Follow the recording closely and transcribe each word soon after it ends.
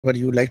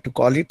you like to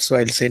call it. So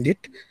I'll send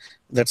it.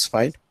 That's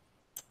fine.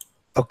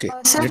 Okay,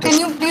 Sir, let can us.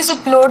 you please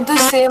upload the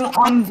same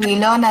on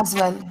VLearn as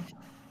well?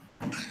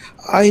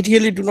 I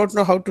really do not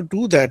know how to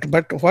do that,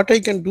 but what I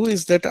can do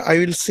is that I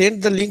will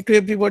send the link to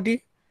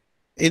everybody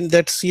in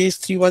that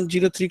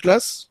CH3103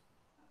 class.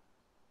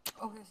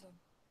 Okay, sir.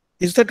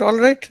 Is that all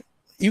right?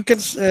 You can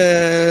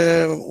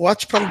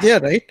watch from there,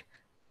 right?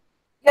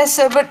 Yes,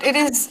 sir, but it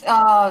is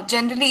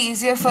generally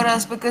easier for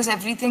us because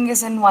everything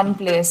is in one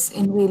place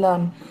in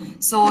VLearn.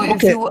 So if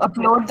Okay. you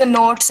upload the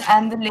notes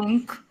and the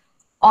link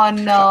on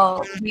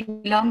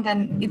VLearn,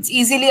 then it's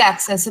easily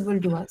accessible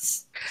to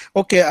us.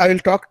 Okay, I will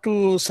talk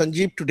to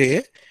Sanjeev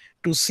today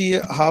to see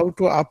how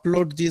to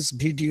upload these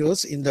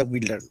videos in the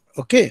WeLearn.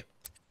 Okay.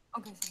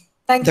 Okay, sir.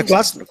 Thank The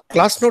you, sir.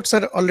 class notes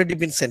are already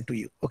been sent to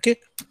you. Okay.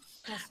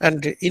 Yes, sir.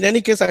 And in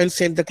any case, I will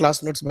send the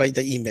class notes by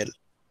the email.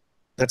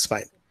 That's Yes,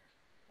 fine. sir.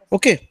 Yes, sir.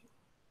 Okay.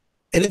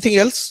 Anything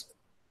else?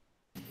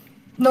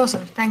 No,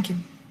 sir. Thank you.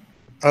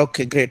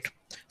 Okay, great.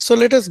 So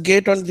let us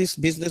get on this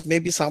business.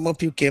 Maybe some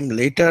of you came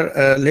later.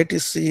 Let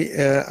us see.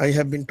 I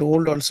have been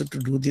told also to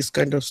do this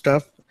kind of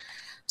stuff.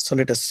 So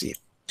let us see.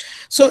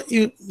 So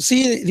you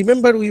see,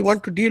 remember we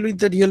want to deal with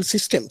the real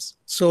systems.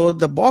 So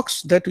the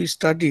box that we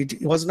studied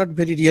was not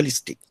very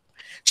realistic.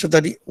 So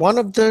that one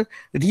of the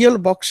real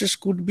boxes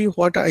could be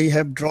what I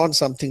have drawn,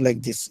 something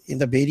like this in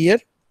the barrier,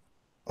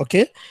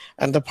 okay,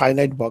 and the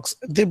finite box.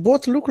 They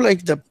both look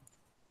like the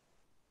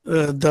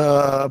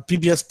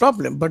previous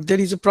problem, but there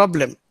is a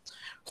problem,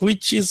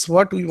 which is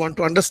what we want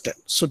to understand.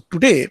 So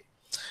today,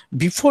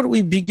 before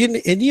we begin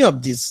any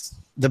of this,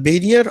 the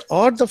barrier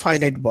or the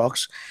finite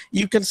box,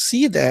 you can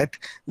see that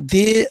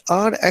they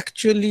are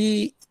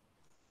actually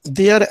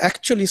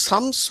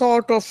some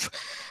sort of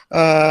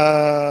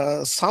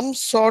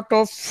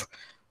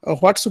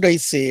what should I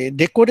say,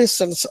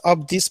 decorations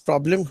of this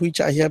problem which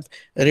I have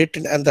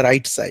written on the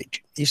right side.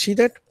 You see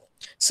that?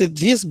 So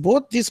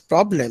both these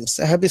problems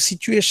have a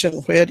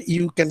situation where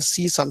you can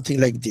see something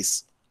like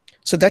this.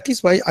 So that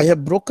is why I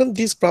have broken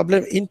this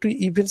problem into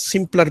even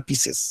simpler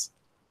pieces.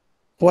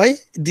 Why?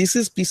 This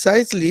is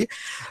precisely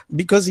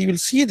because you will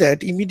see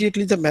that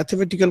immediately the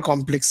mathematical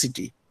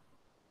complexity.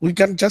 We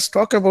can just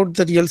talk about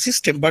the real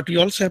system, but we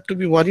also have to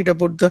be worried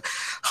about the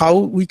how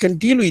we can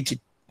deal with it,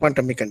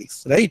 quantum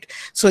mechanics, right?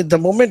 So the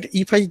moment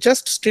if I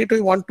just straight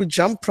away want to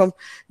jump from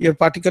your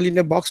particle in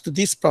a box to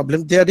this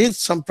problem, there is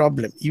some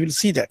problem. You will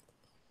see that.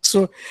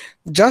 So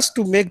just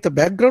to make the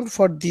background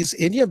for these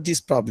any of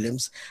these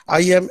problems,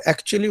 I am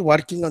actually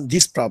working on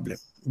this problem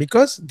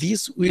because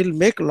these will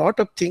make a lot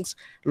of things,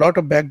 lot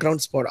of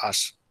backgrounds for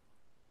us.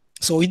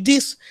 So with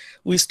this,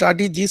 we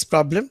study this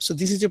problem. So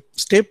this is a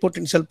state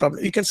potential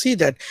problem. You can see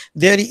that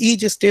there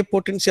is a state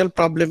potential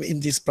problem in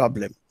this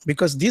problem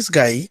because this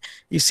guy,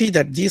 you see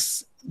that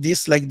this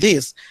like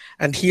this,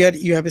 and here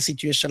you have a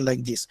situation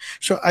like this.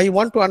 So I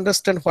want to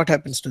understand what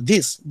happens to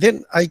this.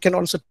 Then I can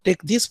also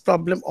take this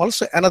problem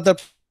also another.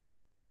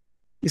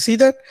 You see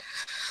that?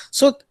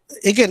 So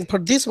again, for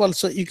this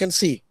also you can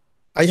see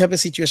I have a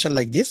situation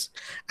like this,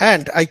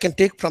 and I can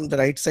take from the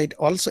right side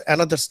also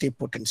another state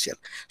potential.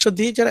 So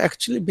these are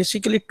actually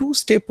basically two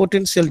state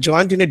potential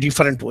joined in a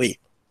different way.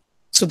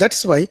 So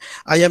that's why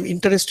I am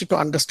interested to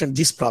understand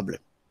this problem.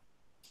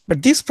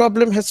 But this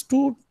problem has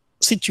two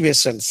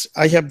situations.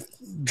 I have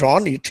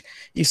drawn it.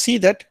 You see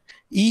that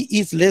E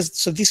is less.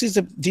 So this is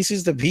the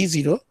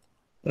V0,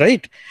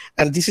 right?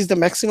 And this is the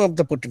maximum of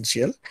the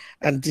potential.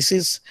 And this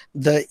is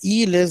the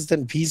E less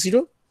than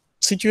V0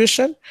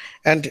 situation.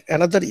 And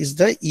another is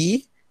the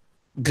E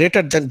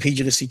greater than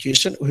V0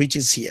 situation, which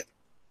is here.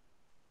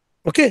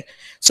 Okay,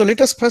 so let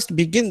us first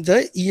begin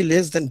the E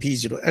less than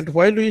V0. And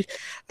while we,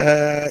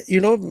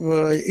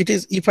 it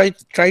is, if I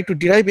try to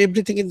derive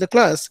everything in the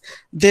class,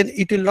 then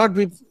it will not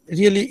be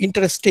really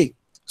interesting.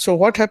 So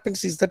what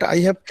happens is that I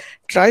have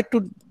tried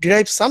to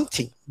derive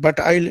something, but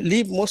I'll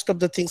leave most of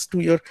the things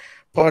to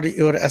for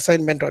your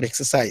assignment or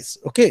exercise.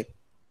 Okay.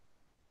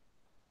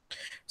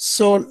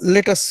 So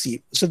let us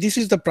see. So this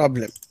is the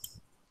problem.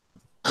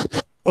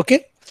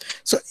 Okay.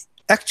 So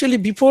actually,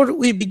 before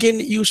we begin,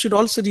 you should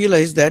also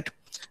realize that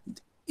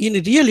in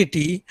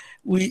reality,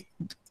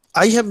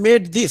 I have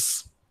made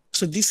this.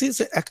 So this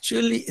is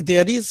actually,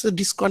 there is a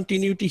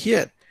discontinuity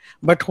here.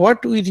 But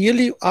what we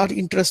really are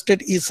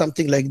interested is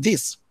something like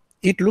this.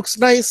 It looks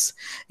nice.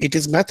 It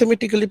is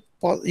mathematically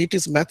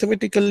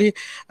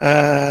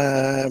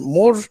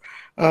more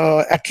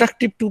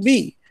attractive to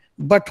me.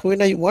 But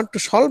when I want to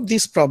solve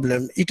this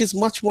problem, it is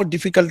much more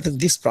difficult than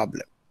this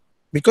problem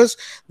because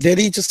there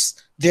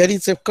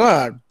is a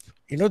curve.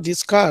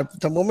 This curve,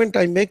 the moment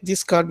I make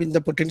this curve in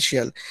the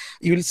potential,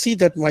 you will see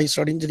that my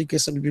Schrodinger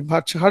equation will be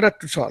much harder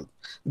to solve.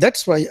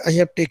 That's why I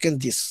have taken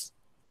this.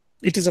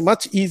 It is a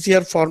much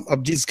easier form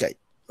of this guy.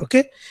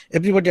 Okay,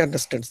 everybody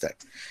understands that.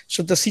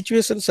 So the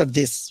situations are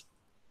this: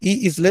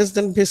 E is less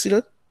than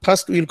V0.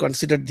 First we will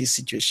consider this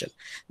situation,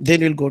 then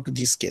we'll go to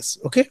this case.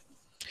 Okay,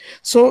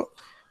 so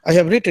I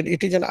have written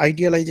it is an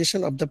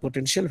idealization of the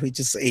potential, which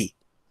is A.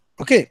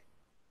 Okay,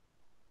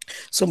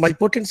 so my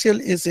potential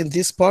is in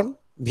this form.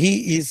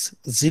 V is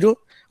 0.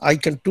 I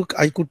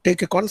could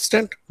take a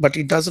constant, but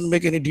it doesn't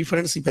make any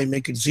difference if I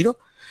make it 0.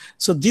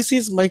 So this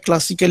is my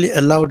classically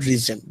allowed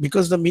region.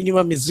 Because the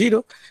minimum is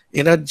 0,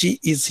 energy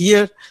is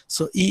here,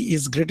 so E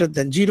is greater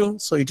than 0,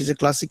 so it is a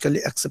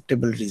classically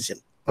acceptable region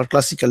or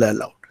classically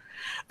allowed.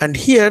 And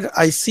here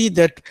I see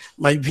that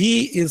my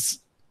V is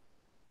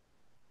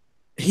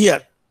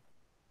here,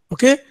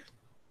 okay,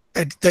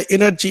 and the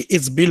energy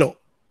is below,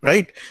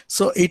 right?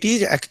 So it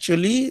is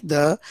actually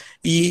the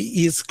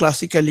E is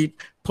classically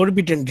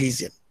forbidden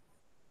region,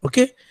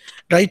 okay,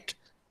 right?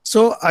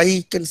 So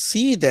I can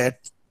see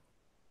that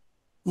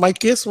my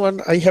case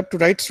one, I have to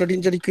write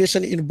Schrodinger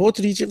equation in both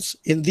regions.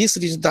 In this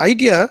region, the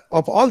idea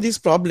of all these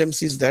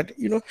problems is that,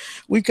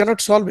 we cannot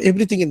solve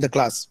everything in the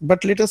class,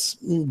 but let us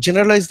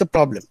generalize the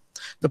problem.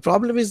 The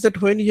problem is that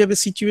when you have a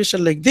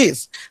situation like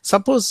this,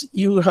 suppose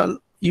you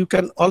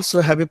can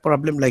also have a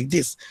problem like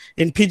this.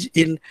 You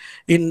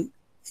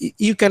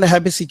can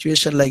have a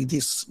situation like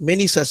this,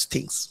 many such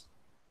things.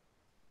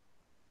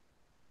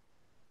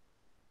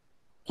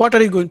 What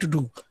are you going to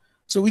do?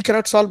 So we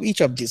cannot solve each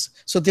of these.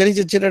 So there is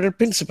a general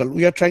principle.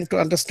 We are trying to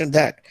understand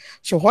that.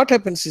 So what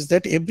happens is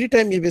that every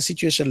time you have a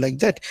situation like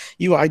that,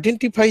 you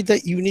identify the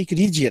unique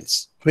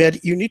regions where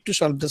you need to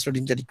solve the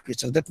Schrodinger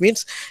equation. That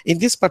means in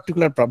this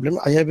particular problem,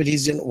 I have a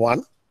region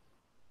 1,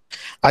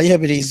 I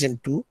have a region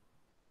 2,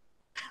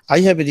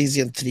 I have a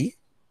region 3,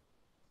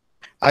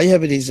 I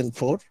have a region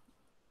 4,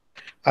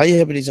 I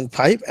have a region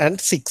 5 and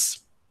 6.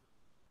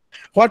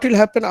 What will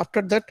happen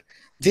after that?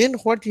 Then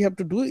what you have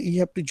to do,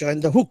 you have to join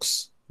the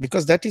hooks,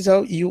 because that is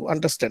how you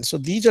understand. So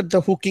these are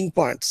the hooking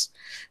points.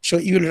 So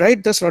you will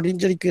write the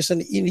Schrodinger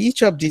equation in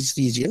each of these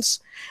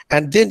regions,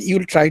 and then you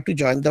will try to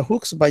join the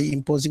hooks by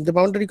imposing the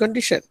boundary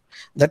condition.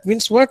 That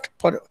means what?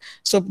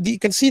 So you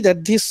can see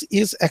that this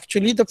is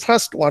actually the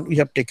first one we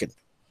have taken.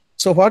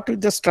 So what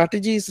the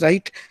strategy is,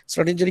 write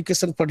Schrodinger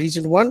equation for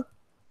region 1,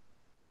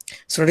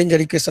 Schrodinger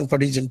equation for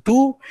region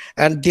 2,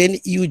 and then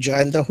you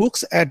join the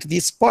hooks at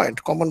this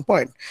point, common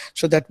point.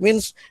 So that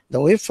means the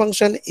wave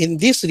function in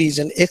this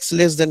region, x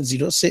less than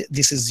 0, say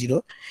this is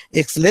 0,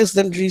 x less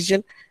than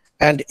region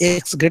and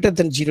x greater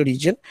than 0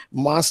 region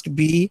must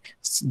be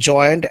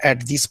joined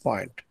at this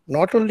point.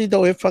 Not only the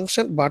wave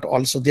function, but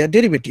also their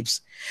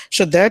derivatives.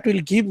 So that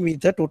will give me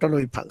the total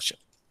wave function,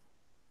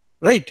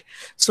 right?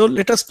 So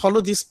let us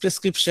follow this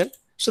prescription.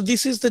 So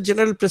this is the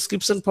general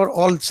prescription for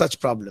all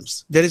such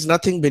problems. There is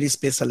nothing very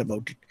special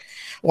about it.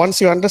 Once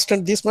you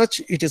understand this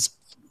much, it is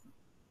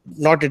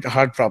not a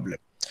hard problem.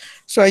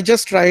 So I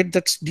just write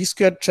that d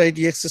squared psi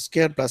dx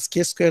square plus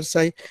k square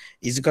psi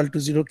is equal to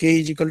 0,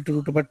 k is equal to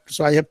root over.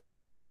 So I have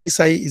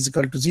psi is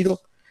equal to 0.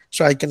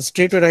 So I can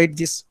straight away write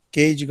this,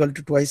 k is equal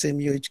to twice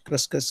mu h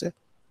cross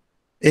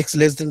x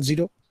less than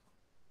 0,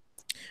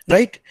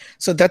 right?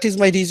 So that is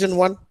my region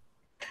 1.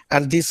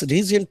 And this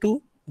region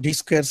 2, d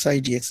square psi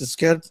dx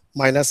square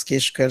minus k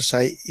square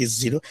psi is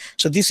 0.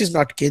 So this is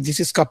not k, this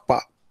is kappa.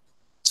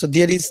 So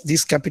there is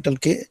this capital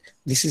K,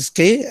 this is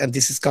k, and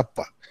this is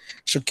kappa.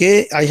 So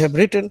k I have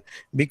written,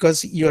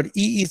 because your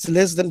E is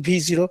less than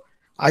V0,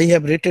 I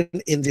have written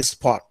in this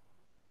form.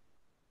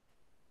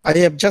 I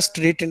have just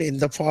written in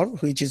the form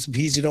which is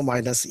V0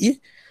 minus E.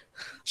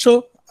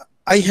 So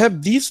I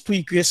have these two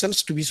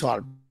equations to be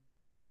solved,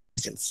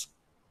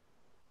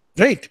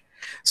 right?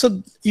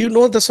 So you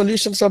know the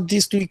solutions of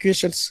these two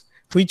equations,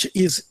 which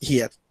is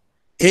here,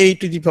 a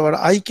to the power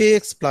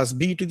ikx plus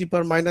b to the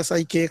power minus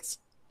ikx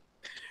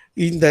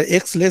in the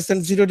x less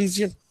than 0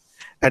 region,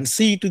 and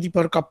c to the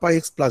power kappa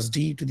x plus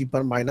d to the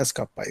power minus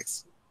kappa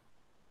x.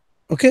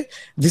 Okay,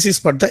 this is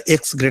for the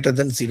x greater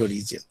than 0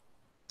 region.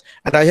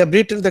 And I have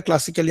written the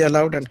classically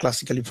allowed and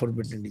classically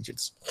forbidden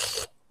regions.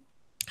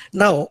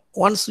 Now,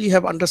 once we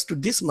have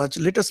understood this much,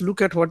 let us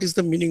look at what is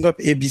the meaning of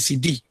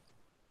ABCD.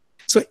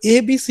 So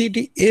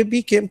ABCD,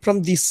 AB came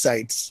from these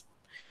sides,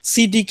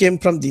 CD came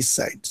from these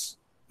sides.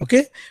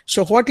 Okay,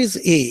 so what is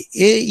A?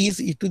 A is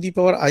e to the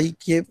power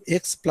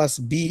ikx plus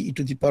b e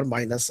to the power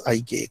minus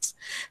ikx.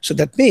 So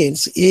that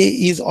means A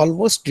is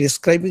almost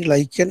describing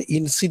like an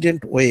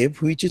incident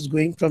wave which is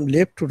going from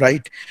left to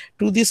right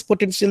to this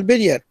potential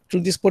barrier, to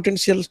this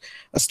potential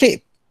step.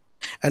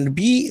 And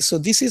B, so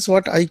this is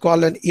what I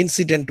call an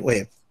incident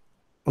wave.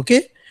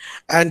 Okay,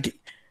 and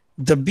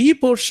the B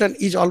portion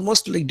is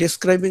almost like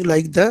describing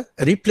like the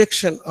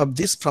reflection of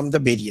this from the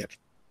barrier.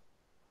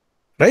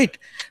 Right,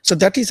 so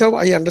that is how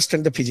I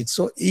understand the physics.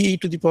 So e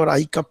to the power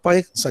I kappa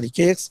x, sorry,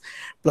 kx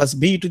plus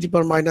b to the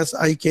power minus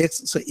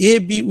ikx. So a,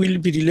 b will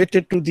be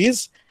related to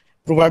these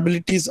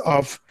probabilities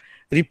of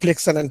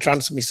reflection and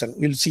transmission.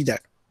 We'll see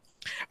that.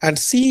 And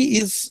c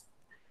is,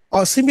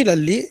 or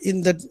similarly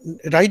in the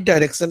right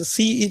direction,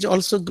 c is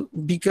also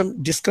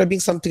become describing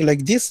something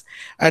like this,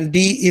 and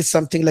d is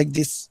something like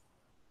this.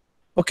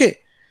 Okay,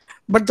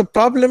 but the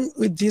problem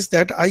with this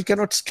that I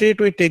cannot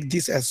straightaway take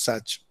this as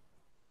such,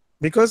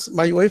 because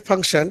my wave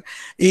function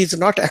is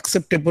not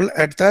acceptable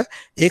at the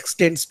x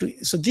tends to,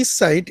 so this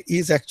side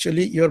is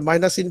actually your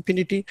minus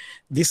infinity,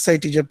 this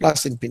side is your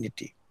plus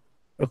infinity.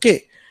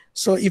 Okay,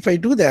 so if I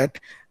do that,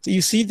 so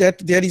you see that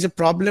there is a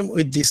problem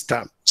with this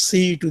term,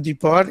 c to the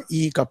power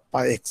e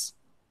kappa x.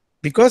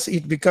 because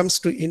it becomes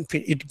to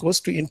infinity, it goes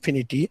to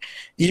infinity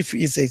if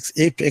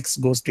x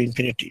goes to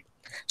infinity.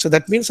 So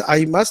that means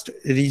I must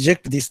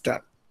reject this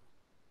term.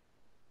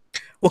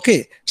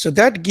 Okay, so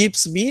that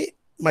gives me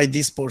my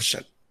this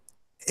portion,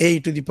 a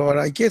to the power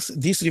I guess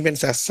this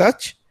remains as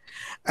such,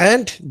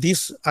 and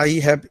this I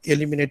have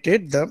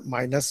eliminated the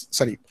minus,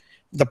 sorry,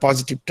 the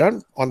positive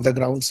term on the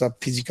grounds of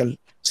physical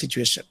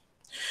situation.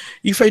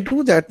 If I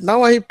do that,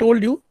 now I have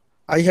told you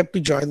I have to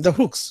join the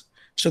hooks.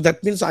 So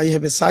that means I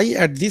have a psi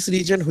at this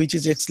region which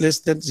is x less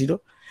than 0,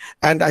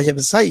 and I have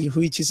a psi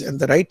which is on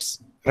the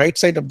right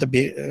side of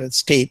the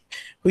state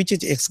which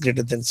is x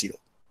greater than 0.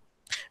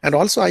 And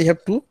also I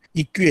have to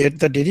equate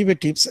the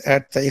derivatives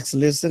at the x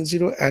less than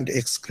 0 and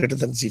x greater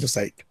than 0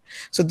 side.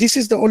 So this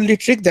is the only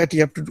trick that you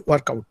have to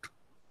work out.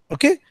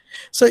 Okay,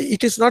 so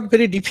it is not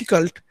very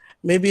difficult.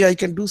 Maybe I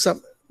can do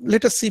some,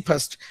 let us see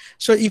first.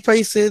 So if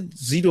I say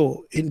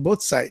 0 in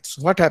both sides,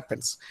 what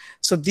happens?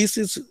 So this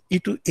is e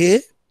to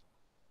a,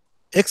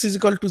 x is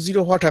equal to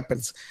 0, what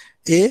happens?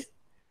 A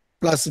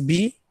plus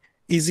b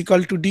is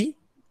equal to d.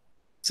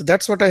 So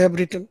that's what I have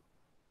written.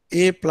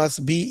 A plus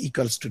b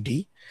equals to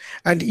d.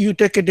 And you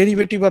take a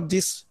derivative of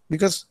this,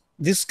 because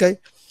this guy,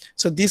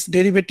 so this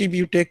derivative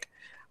you take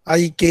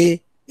I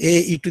k a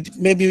e to the,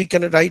 maybe we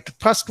can write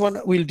first one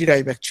we'll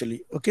derive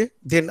actually. Okay,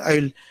 then I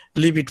will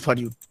leave it for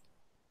you.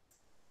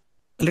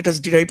 Let us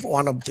derive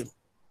one of them.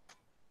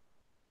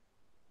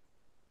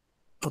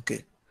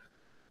 Okay,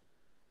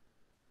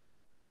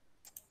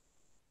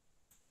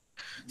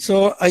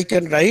 so I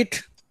can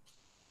write,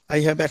 I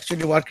have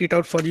actually worked it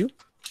out for you.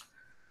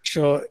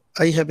 So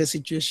I have a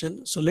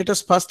situation. So let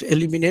us first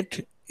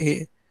eliminate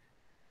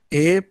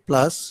a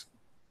plus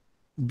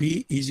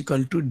b is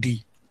equal to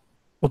d.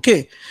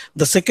 Okay,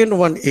 the second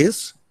one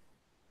is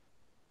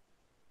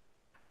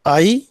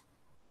I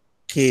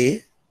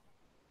k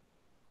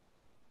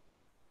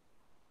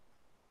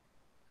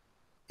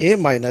a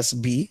minus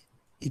b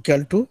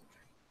equal to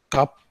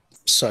cup,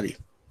 sorry,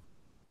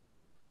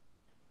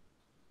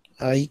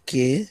 I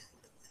k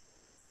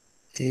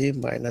a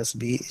minus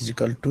b is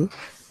equal to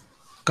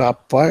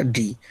kappa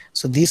d.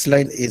 So this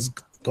line is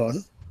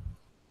gone.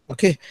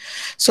 Okay,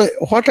 so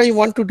what I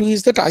want to do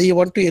is that I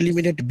want to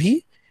eliminate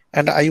b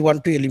and I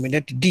want to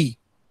eliminate d.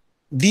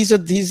 These are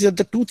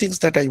the two things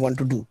that I want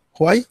to do.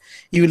 Why?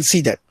 You will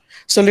see that.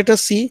 So let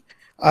us see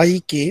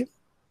I k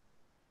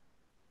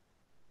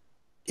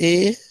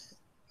a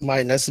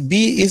minus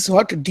b is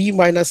what? D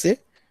minus a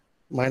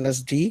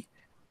minus d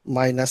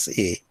minus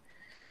a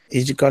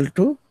is equal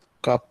to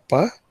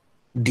kappa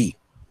d,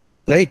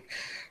 right?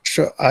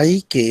 So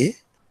I k,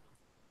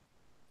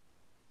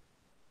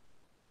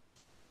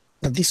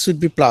 now this should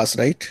be plus,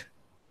 right?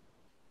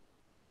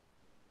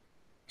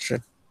 So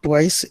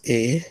twice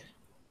a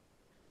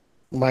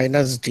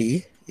minus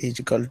d is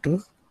equal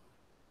to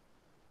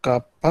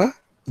kappa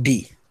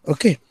d.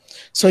 Okay,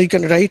 so you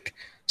can write,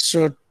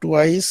 so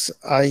twice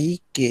I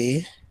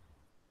k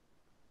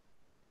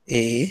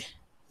a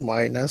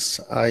minus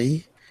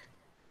I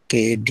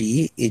k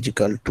d is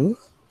equal to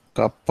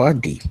kappa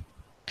d.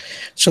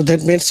 So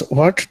that means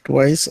what?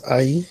 Twice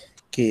I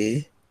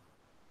k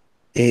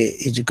a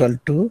is equal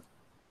to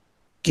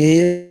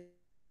k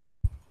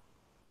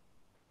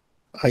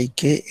I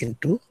k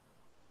into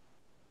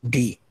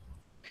d.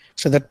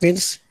 So that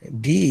means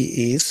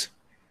d is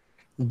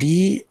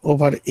d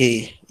over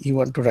a. You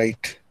want to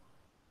write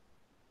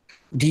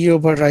d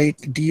over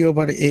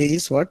a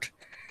is what?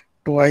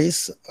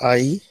 Twice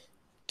I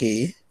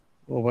k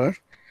over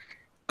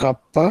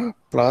kappa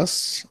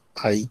plus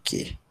I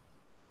k.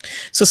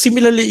 So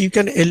similarly, you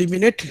can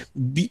eliminate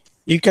b.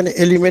 You can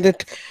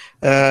eliminate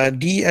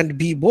d and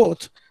b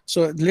both.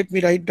 So let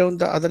me write down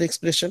the other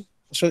expression.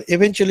 So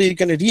eventually you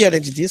can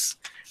rearrange this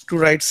to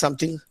write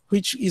something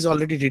which is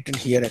already written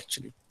here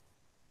actually.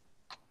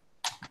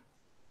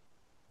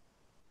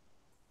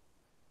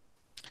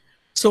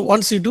 So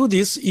once you do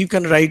this, you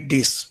can write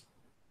this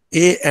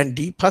a and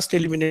d. First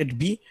eliminate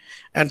b,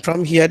 and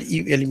from here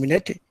you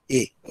eliminate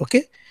a.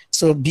 Okay,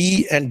 so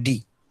b and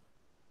d.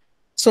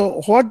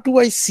 So what do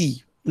I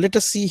see? Let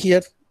us see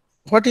here.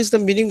 What is the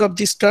meaning of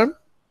this term?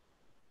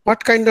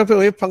 What kind of a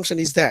wave function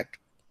is that?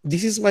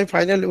 This is my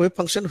final wave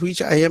function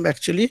which I am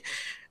actually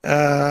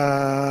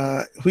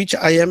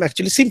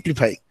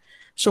simplifying.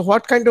 So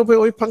what kind of a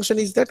wave function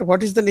is that?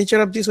 What is the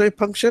nature of this wave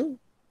function?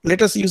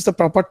 Let us use the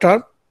proper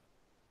term.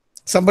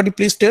 Somebody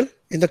please tell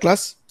in the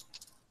class.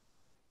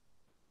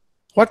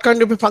 What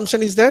kind of a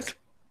function is that?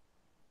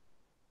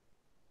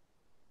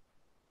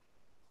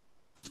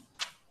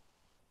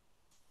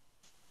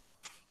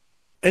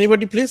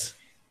 Anybody please?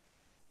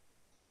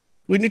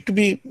 We need to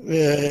be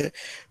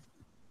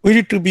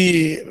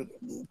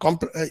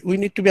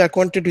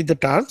acquainted with the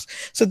terms.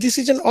 So this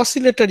is an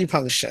oscillatory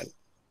function.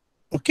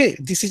 Okay,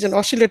 this is an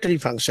oscillatory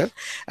function,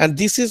 and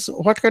this is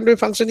what kind of a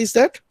function is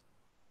that?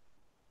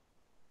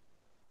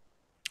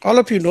 All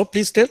of you know,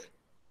 please tell.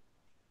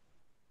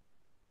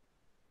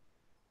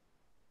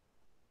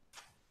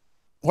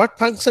 What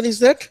function is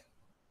that?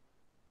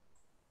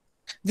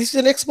 This is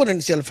an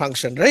exponential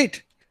function,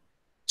 right?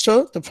 So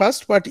the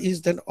first part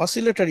is then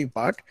oscillatory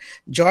part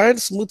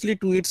joins smoothly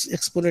to its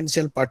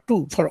exponential part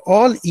 2 for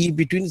all e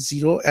between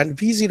 0 and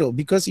v0,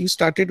 because you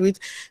started with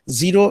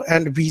 0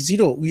 and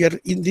v0. We are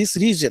in this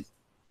region,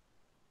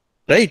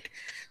 right?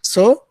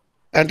 So,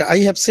 and I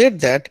have said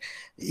that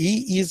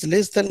e is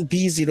less than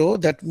b0,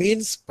 that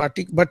means but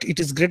it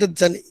is greater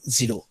than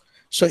 0.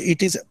 So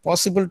it is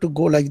possible to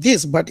go like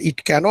this, but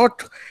it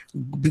cannot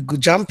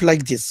jump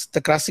like this. The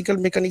classical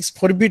mechanics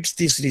forbids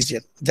this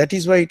region. That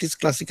is why it is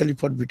classically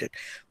forbidden.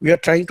 We are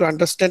trying to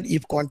understand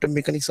if quantum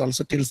mechanics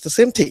also tells the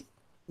same thing.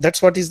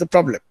 That's what is the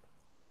problem.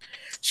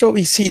 So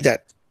we see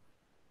that.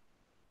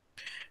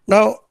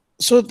 Now,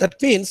 so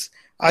that means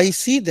I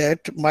see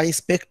that my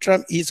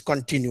spectrum is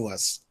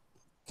continuous.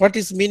 What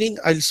is meaning?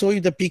 I'll show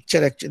you the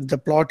picture, actually, the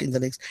plot in the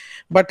next.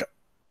 But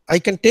I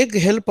can take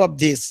help of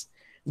this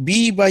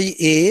b by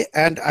a,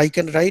 and I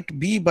can write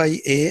b by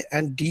a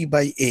and d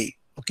by a.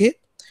 Okay,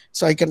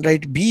 so I can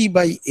write b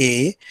by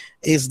a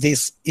is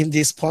this in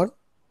this form.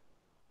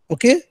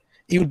 Okay,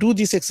 you do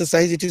this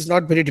exercise. It is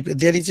not very difficult.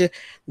 There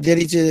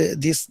is a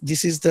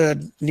this is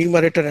the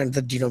numerator and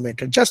the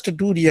denominator. Just to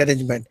do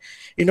rearrangement,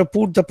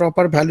 put the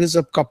proper values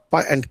of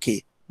kappa and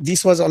k.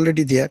 This was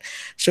already there.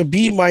 So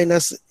b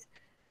minus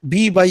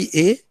b by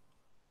a,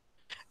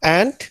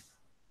 and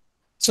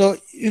so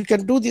you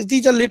can do this.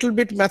 These are little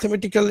bit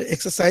mathematical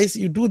exercise.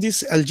 You do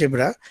this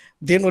algebra,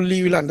 then only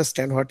you will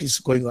understand what is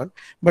going on.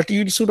 But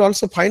you should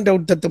also find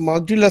out that the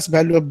modulus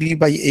value of b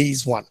by a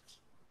is 1.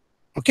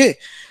 Okay,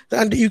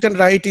 and you can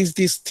write is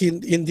this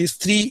thing in these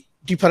three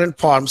different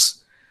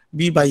forms.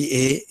 B by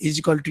a is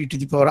equal to e to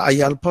the power I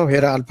alpha,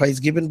 where alpha is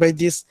given by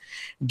this.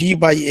 D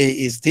by a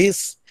is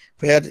this,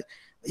 where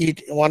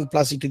 1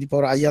 plus e to the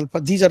power I alpha.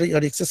 These are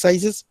your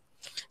exercises.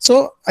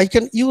 So I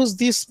can use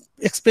these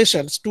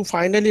expressions to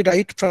finally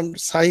write from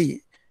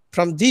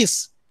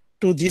this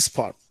to this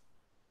form.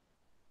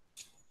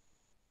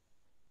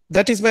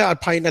 That is my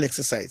final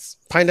exercise,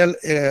 final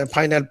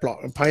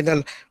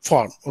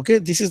form. Okay,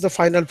 this is the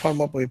final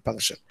form of wave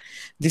function.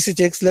 This is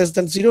x less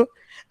than 0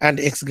 and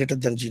x greater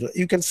than 0.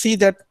 You can see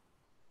that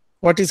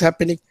what is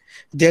happening.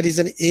 There is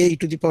an a e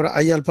to the power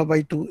I alpha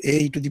by 2, a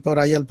e to the power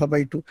I alpha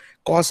by 2,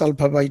 cos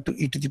alpha by 2,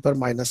 e to the power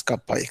minus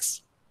kappa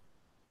x.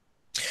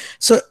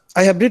 So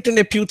I have written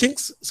a few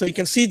things. So you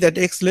can see that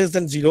x less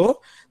than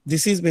 0,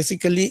 this is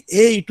basically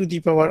a e to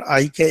the power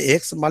I k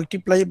x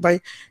multiplied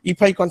by,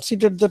 if I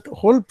consider the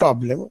whole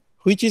problem,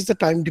 which is the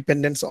time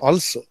dependence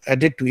also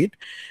added to it.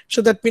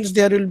 So that means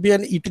there will be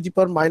an e to the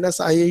power minus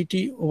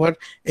IIT over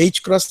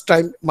h cross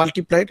time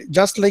multiplied,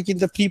 just like in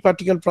the free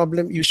particle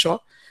problem you saw.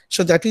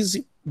 So that is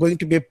going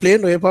to be a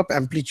plane wave of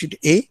amplitude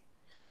A,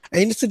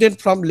 incident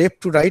from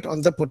left to right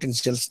on the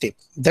potential step.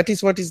 That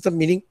is what is the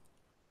meaning.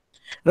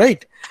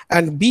 Right,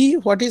 and b,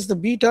 what is the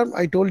b term?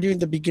 I told you in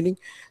the beginning.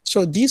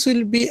 So this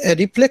will be a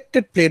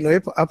reflected plane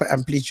wave of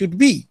amplitude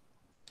b.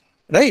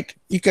 Right,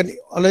 you can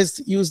always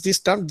use this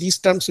term. These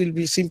terms will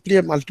be simply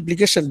a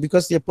multiplication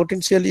because their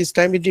potential is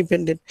time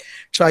independent.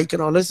 So I can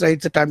always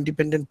write the time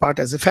dependent part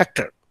as a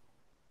factor.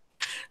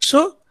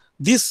 So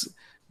this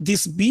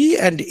b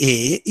and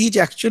a is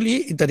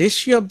actually the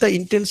ratio of the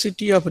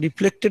intensity of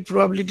reflected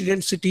probability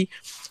density.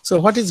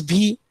 So what is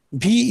b?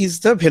 B is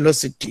the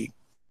velocity.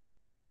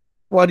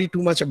 Worry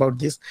too much about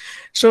this.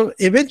 So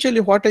eventually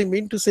what I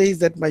mean to say is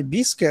that my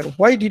b square,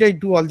 why did I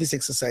do all this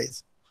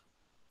exercise?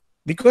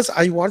 Because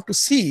I want to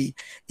see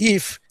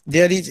if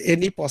there is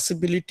any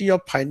possibility of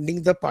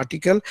finding the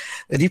particle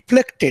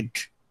reflected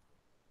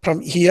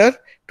from here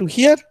to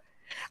here.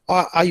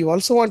 Or I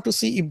also want to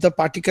see if the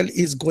particle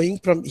is going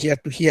from here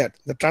to here,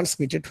 the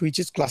transmitted, which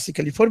is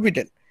classically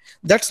forbidden.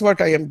 That's what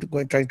I am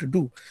trying to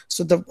do.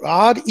 So the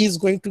R is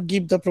going to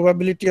give the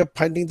probability of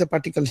finding the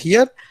particle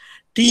here.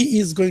 T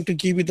is going to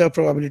give you the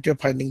probability of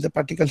finding the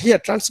particle here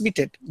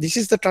transmitted. This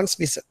is the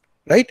transmission,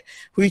 right?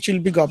 Which will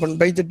be governed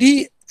by the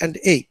D and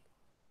A.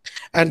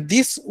 And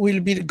this will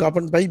be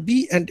governed by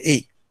B and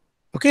A.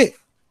 Okay.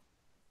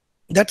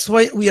 That's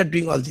why we are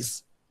doing all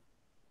this.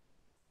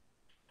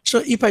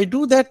 So if I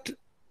do that,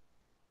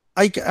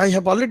 I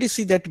have already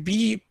seen that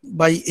B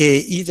by A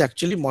is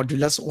actually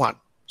modulus 1.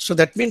 So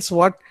that means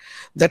what?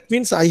 That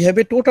means I have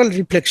a total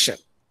reflection.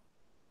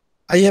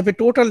 I have a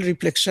total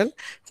reflection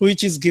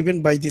which is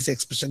given by this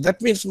expression. That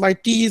means my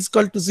T is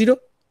equal to 0,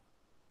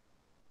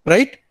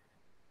 right?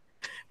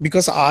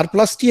 Because R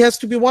plus T has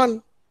to be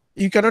 1.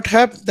 You cannot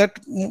have that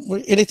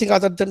anything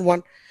other than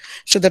 1.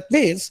 So that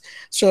means,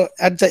 so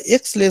at the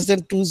x less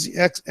than 2,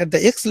 at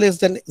the x less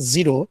than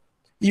 0,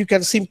 you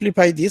can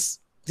simplify this.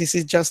 This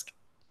is just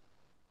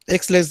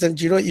x less than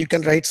 0. You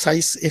can write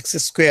size x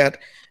square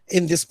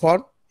in this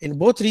form in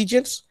both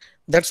regions.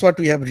 That's what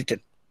we have written.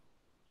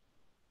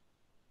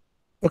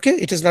 Okay,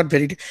 it is not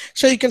very deep.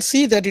 So you can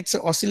see that it's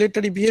an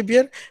oscillatory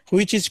behavior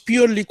which is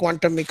purely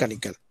quantum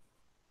mechanical.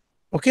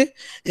 Okay,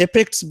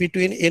 effects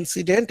between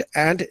incident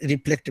and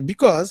reflected,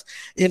 because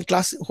in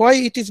class, why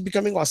it is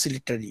becoming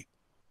oscillatory?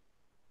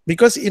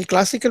 Because in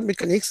classical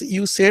mechanics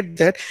you said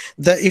that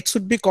it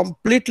should be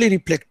completely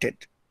reflected.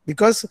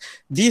 because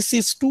this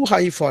is too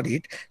high for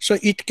it. So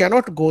it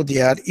cannot go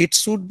there. It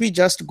should be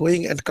just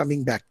going and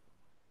coming back.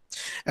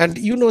 And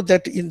you know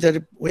that in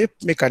the wave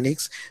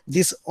mechanics,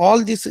 this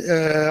all these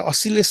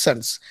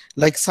oscillations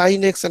like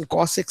sin x and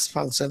cos x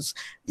functions,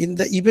 in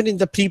the even in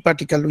the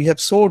pre-particle, we have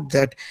showed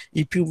that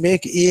if you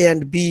make a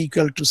and b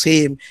equal to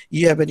same,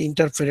 you have an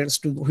interference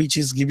to which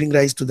is giving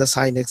rise to the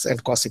sin x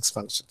and cos x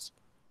functions.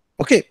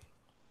 Okay.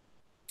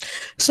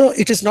 So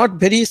it is not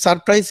very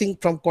surprising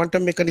from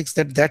quantum mechanics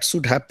that that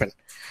should happen.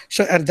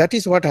 So, and that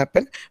is what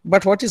happened.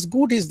 But what is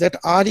good is that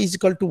r is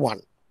equal to 1,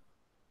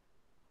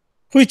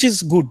 which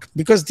is good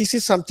because this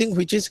is something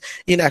which is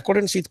in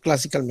accordance with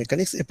classical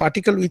mechanics. A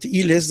particle with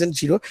E less than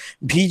 0,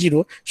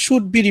 V0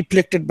 should be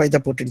reflected by the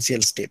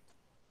potential state.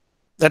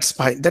 That's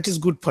fine. That is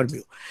good for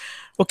you.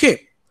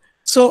 Okay.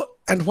 So,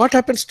 and what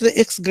happens to the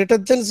x greater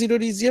than 0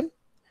 region?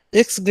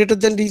 X greater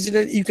than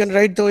region, you can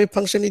write the wave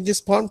function in this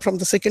form from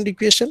the second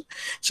equation.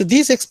 So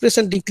this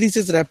expression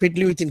decreases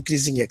rapidly with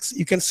increasing x.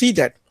 You can see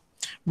that.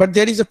 But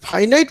there is a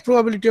finite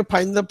probability of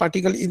finding the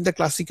particle in the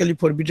classically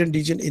forbidden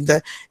region in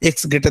the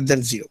x greater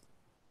than 0.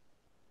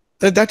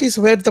 That is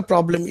where the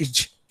problem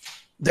is.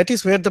 That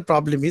is where the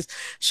problem is.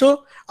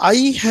 So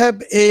I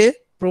have a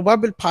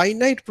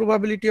finite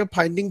probability of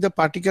finding the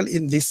particle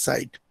in this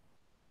side.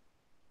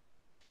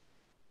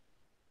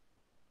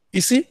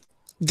 You see,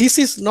 this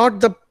is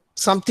not the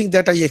something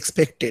that I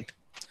expected,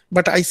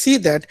 but I see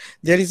that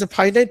there is a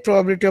finite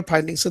probability of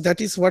finding. So that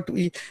is what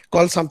we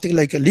call something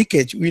like a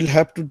leakage. We'll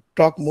have to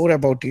talk more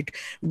about it.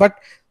 But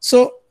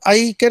so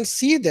I can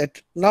see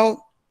that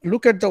now.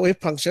 Look at the wave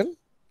function.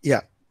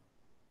 Yeah.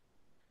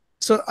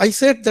 So I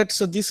said that,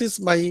 so this is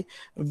my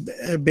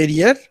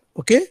barrier.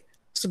 Okay.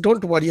 So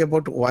don't worry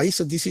about y.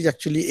 So this is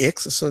actually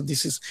x. So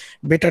this is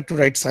better to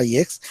write psi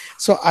x.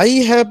 So I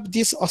have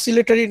this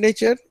oscillatory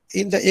nature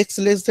in the x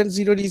less than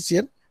 0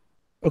 region.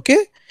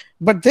 Okay.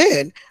 But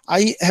then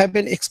I have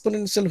an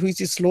exponential which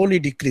is slowly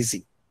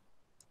decreasing.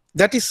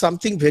 That is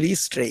something very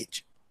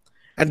strange.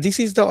 And this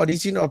is the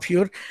origin of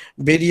your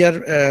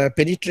barrier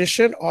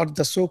penetration or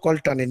the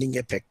so-called tunneling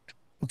effect.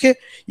 Okay,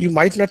 you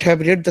might not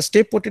have read the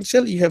step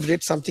potential, you have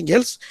read something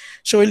else.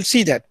 So we'll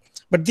see that.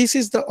 But this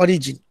is the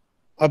origin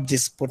of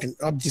this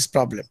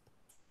problem.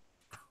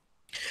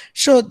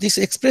 So this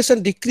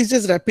expression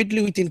decreases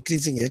rapidly with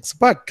increasing x,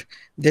 but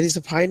there is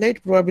a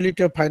finite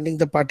probability of finding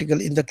the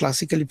particle in the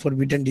classically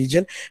forbidden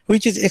region,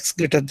 which is x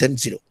greater than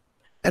 0.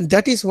 And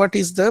that is what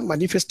is the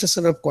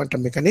manifestation of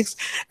quantum mechanics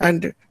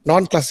and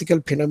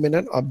non-classical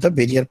phenomenon of the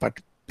barrier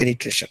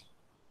penetration.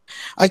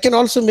 I can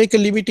also make a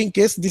limiting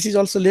case. This is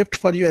also left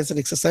for you as an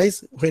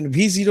exercise. When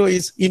V0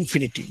 is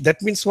infinity,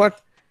 that means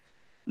what?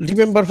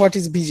 Remember what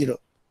is V0?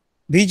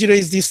 V0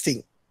 is this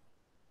thing.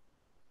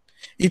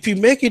 If you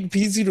make it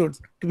V0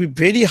 to be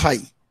very high,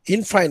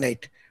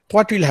 infinite,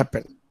 what will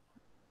happen?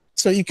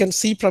 So you can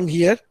see from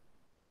here.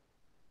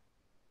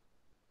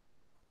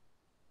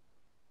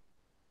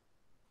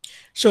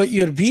 So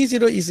your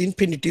V0 is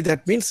infinity.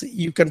 That means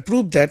you can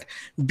prove that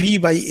B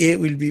by A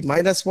will be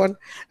 -1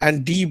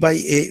 and D by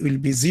A will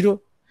be 0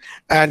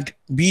 and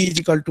B is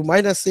equal to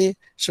 -A.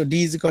 So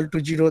D is equal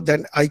to 0.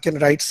 Then I can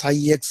write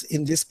psi x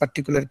in this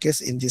particular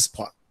case in this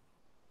form,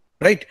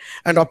 right?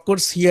 And of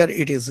course here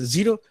it is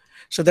 0.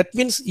 So that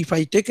means if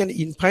I take an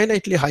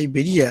infinitely high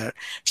barrier,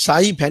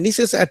 psi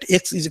vanishes at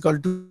x is equal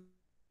to,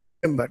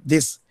 remember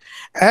this,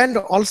 and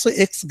also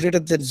x greater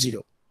than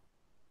 0.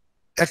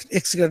 At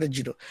x greater than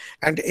 0,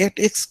 and at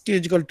x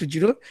is equal to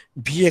 0,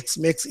 Vx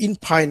makes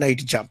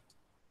infinite jump.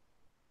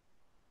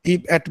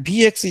 If at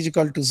Vx is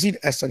equal to 0,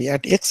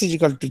 at x is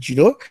equal to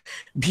 0,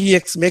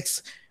 Vx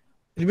makes,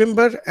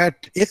 remember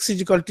at x is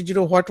equal to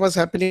 0, what was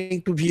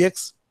happening to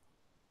Vx?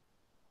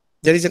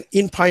 There is an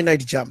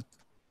infinite jump.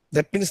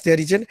 That means there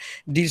is a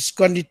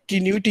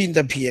discontinuity in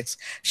the Vx.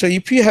 So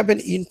if you have an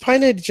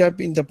infinite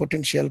jump in the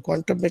potential,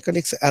 quantum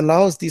mechanics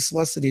allows this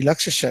much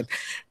relaxation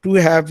to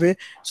have a,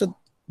 so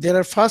there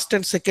are first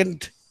and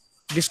second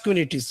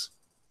discontinuities.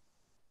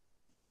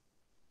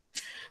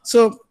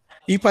 So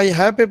if I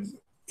have a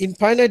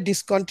infinite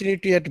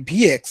discontinuity at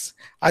Vx,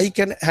 I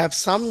can have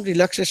some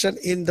relaxation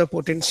in the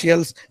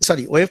potentials,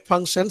 wave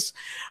functions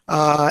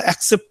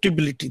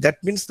acceptability.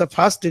 That means the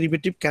first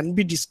derivative can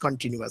be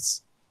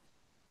discontinuous.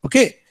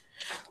 Okay.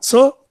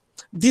 So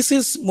this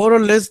is more or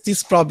less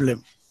this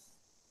problem.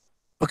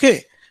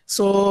 Okay.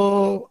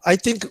 So I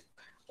think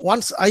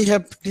once I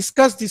have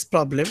discussed this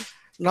problem,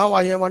 now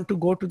I want to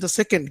go to the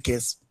second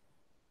case.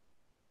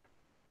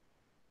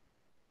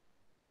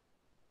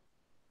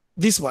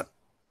 This one.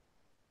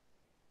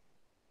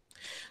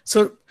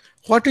 So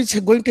what is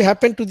going to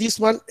happen to this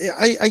one?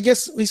 I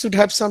guess we should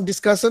have some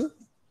discussion.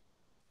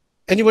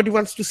 Anybody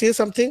wants to say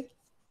something?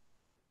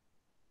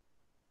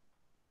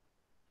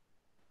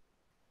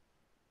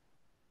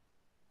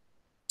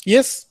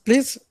 Yes,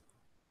 please.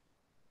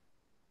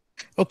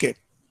 Okay.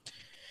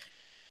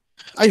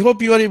 I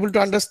hope you are able to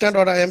understand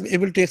or I am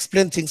able to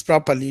explain things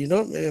properly,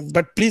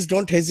 but please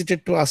don't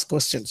hesitate to ask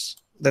questions.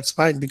 That's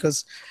fine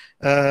because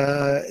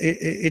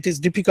it is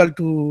difficult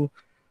to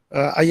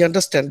I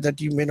understand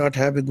that you may not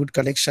have a good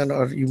connection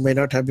or you may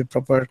not have a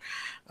proper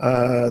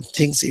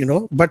things,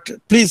 but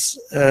please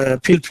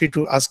feel free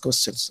to ask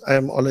questions. I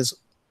am always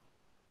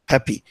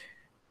happy.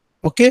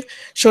 Okay,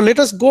 so let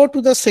us go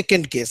to the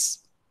second case.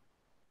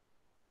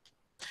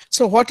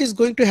 So what is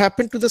going to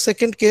happen to the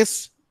second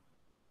case?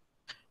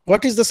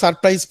 What is the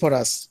surprise for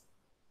us?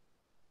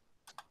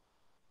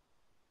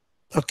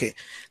 Okay,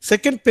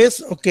 second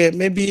case. Okay,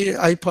 maybe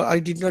I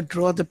did not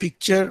draw the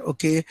picture.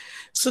 Okay,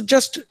 so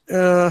just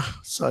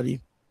sorry.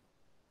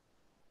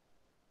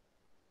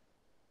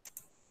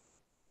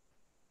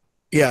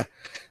 Yeah,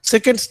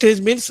 second step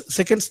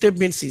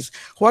means is,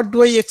 what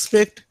do I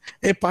expect?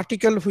 A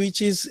particle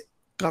which is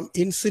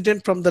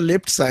incident from the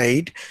left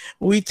side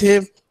with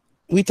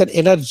an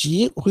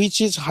energy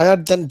which is higher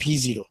than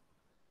V0.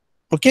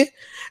 Okay,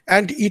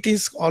 and it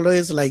is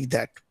always like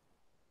that.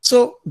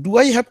 So do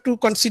I have to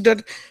consider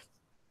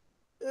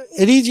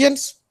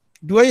regions?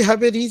 Do I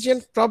have a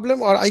region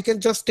problem, or I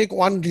can just take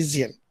one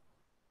region?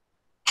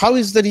 How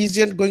is the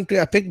region going to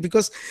affect?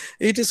 Because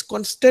it is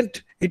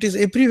constant, it is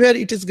everywhere,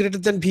 it is greater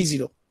than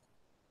V0.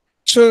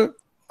 So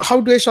how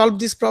do I solve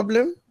this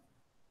problem?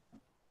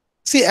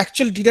 See,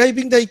 actually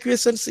deriving the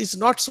equations is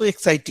not so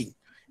exciting.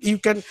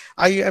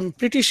 I am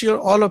pretty sure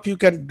all of you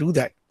can do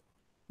that.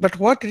 But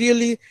what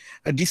really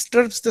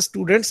disturbs the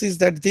students is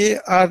that they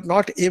are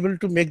not able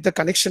to make the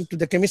connection to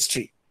the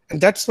chemistry. And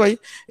that's why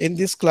in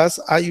this class,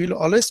 I will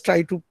always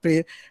try to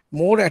pay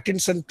more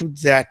attention to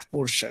that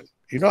portion.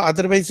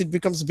 Otherwise it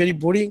becomes very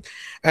boring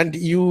and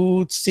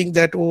you think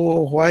that,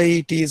 oh, why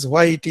it is,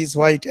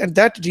 and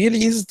that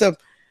really is the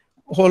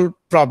whole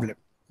problem.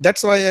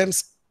 That's why I am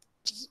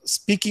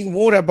speaking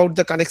more about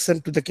the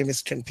connection to the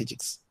chemistry and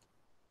physics.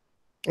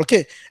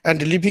 Okay,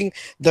 and leaving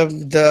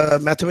the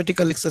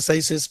mathematical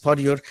exercises for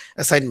your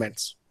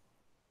assignments.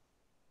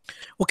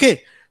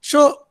 Okay,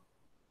 so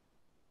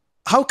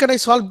how can I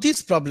solve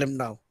this problem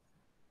now?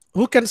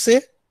 Who can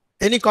say?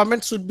 Any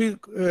comments would be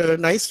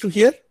nice to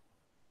hear.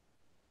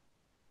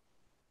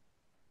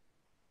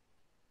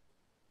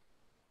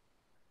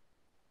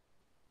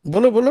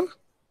 Bolo, bolo.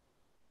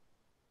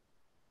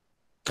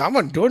 Come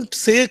on, don't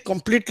say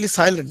completely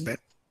silent, man.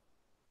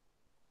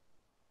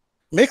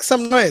 Make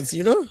some noise,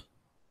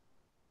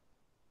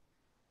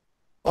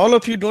 All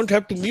of you don't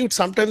have to mute.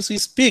 Sometimes we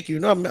speak,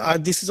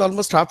 this is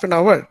almost half an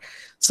hour.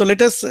 So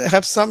let us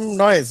have some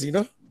noise,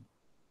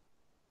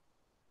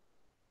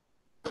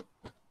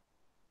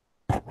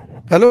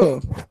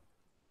 Hello.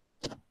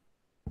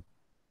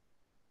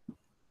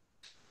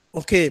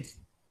 Okay.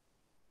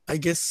 I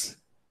guess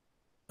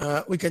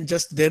we can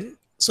just then.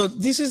 So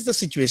this is the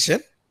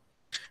situation.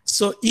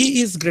 So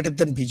E is greater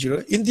than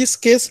V0. In this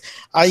case,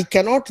 I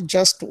cannot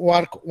just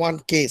work one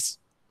case.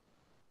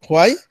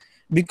 Why?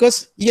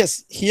 Because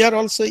yes, here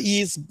also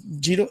E is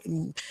 0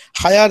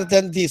 higher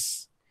than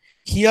this.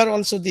 Here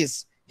also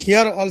this.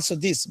 Here also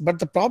this. But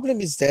the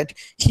problem is that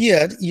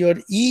here your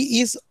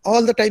E is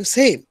all the time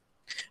same.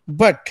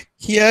 But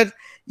here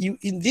you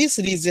in this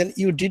region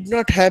you did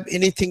not have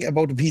anything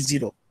about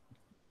V0.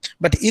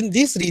 But in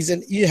this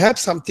region you have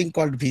something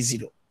called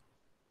V0.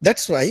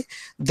 That's why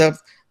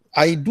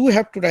I do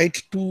have to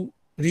write two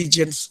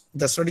regions,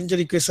 the Schrodinger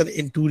equation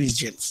in two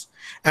regions.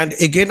 And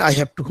again, I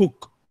have to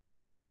hook.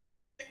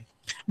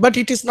 But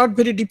it is not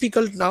very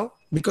difficult now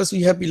because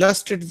we have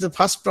illustrated the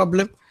first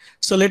problem.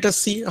 So let us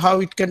see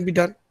how it can be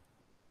done.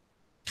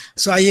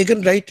 So I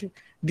again write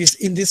this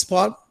in this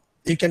form.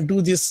 You can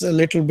do this a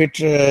little bit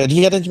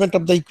rearrangement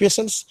of the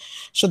equations.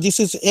 So this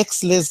is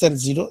x less than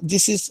 0.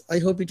 This is, I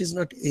hope it is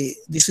not a,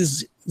 this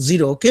is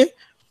 0, okay?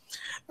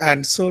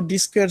 And so d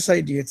square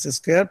psi dx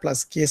square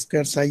plus k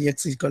square psi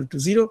x equal to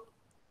 0.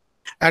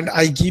 And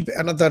I give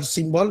another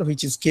symbol,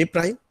 which is k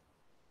prime,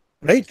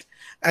 right?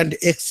 And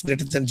x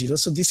greater than 0.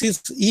 So this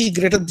is E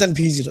greater than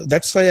V0.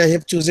 That's why I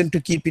have chosen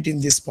to keep it in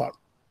this form.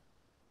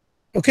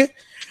 Okay.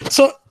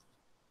 So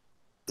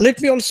let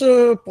me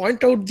also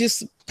point out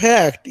this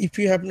fact, if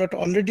you have not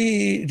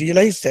already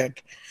realized that,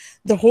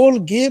 the whole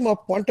game of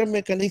quantum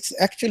mechanics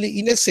actually,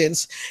 in a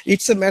sense,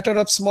 it's a matter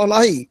of small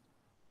I.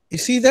 You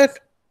see that?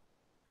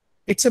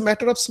 It's a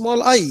matter of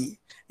small I.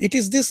 It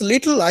is this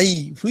little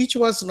I which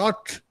was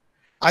not,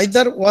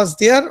 either was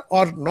there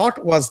or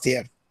not was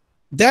there.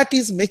 That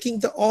is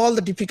making all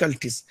the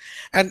difficulties.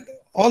 And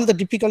all the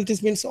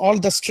difficulties means all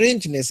the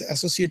strangeness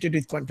associated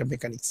with quantum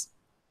mechanics.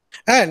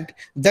 And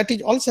that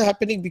is also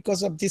happening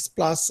because of this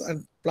plus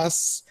and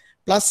plus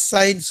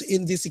signs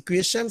in these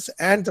equations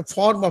and the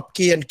form of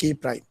k and k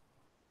prime.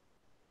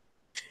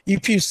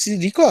 If you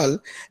recall,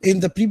 in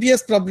the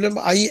previous problem,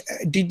 I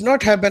did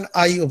not have an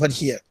I over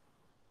here.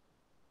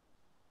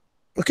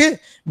 Okay,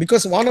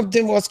 because one of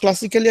them was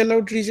classically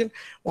allowed region,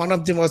 one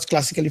of them was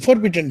classically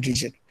forbidden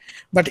region.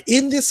 But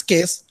in this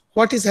case,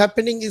 what is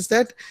happening is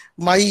that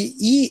my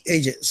E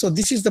agent, so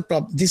this is the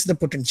problem, this is the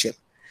potential.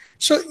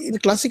 So in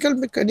classical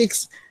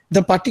mechanics,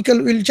 the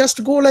particle will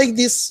just go like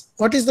this.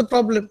 What is the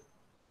problem?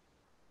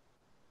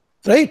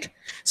 right?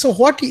 So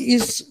what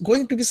is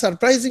going to be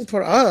surprising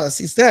for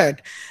us is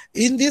that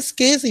in this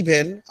case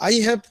even I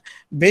have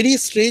very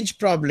strange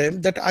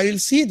problem that I will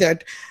see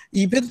that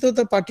even though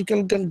the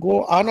particle can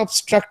go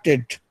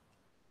unobstructed,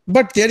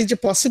 but there is a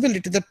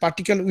possibility that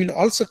particle will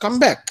also come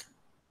back.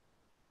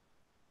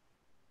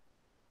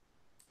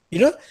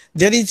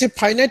 There is a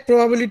finite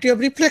probability of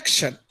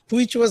reflection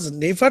which was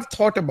never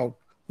thought about,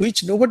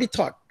 which nobody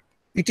thought.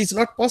 It is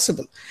not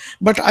possible,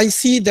 but I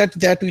see that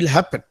that will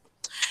happen.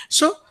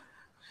 So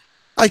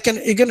I can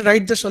again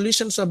write the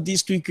solutions of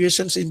these two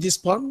equations in this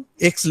form: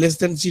 x less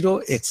than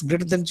 0, x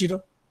greater than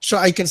 0. So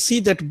I can see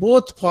that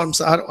both forms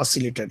are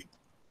oscillatory,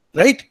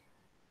 right?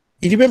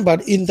 Remember,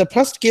 in the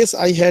first case,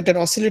 I had an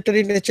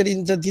oscillatory nature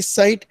in this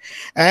side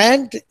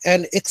and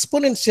an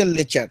exponential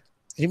nature.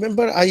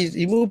 Remember, I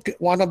removed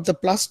one of the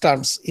plus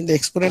terms in the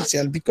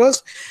exponential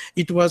because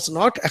it was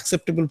not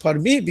acceptable for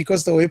me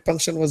because the wave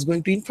function was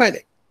going to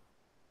infinite,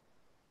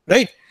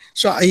 right?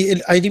 So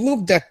I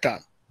removed that term.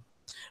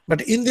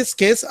 But in this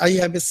case, I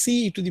have a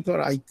c to the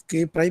power I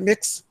k prime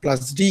x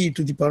plus d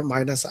to the power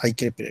minus I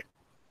k prime.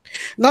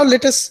 Now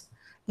let us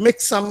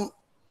make some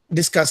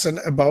discussion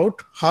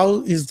about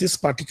how is this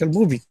particle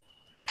moving.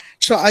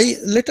 So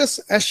let us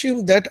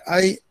assume that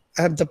I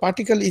have the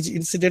particle is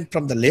incident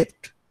from the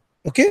left.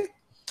 Okay.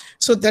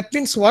 So that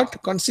means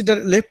what? Consider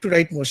left to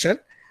right motion.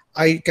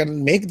 I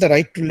can make the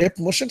right to left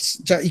motions.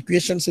 The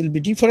equations will be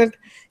different.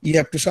 You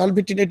have to solve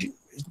it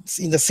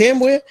in the same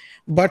way,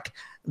 but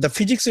the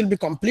physics will be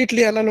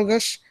completely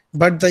analogous,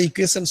 but the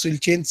equations will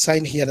change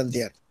sign here and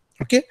there.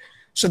 Okay.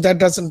 So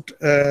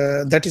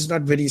that is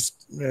not very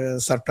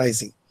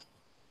surprising.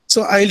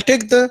 So I'll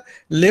take the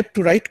left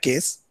to right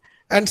case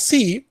and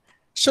see.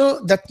 So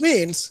that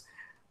means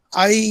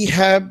I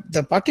have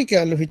the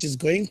particle which is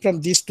going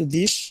from this to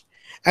this,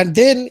 and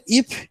then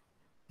if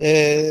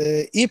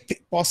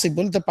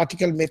possible, the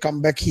particle may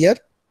come back here.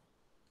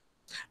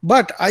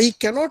 But I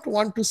cannot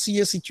want to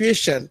see a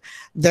situation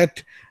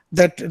that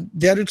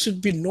there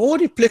should be no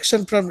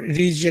reflection from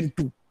region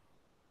 2.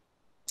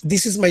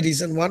 This is my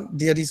reason 1.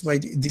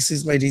 This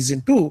is my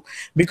reason 2.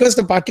 Because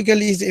the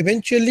particle is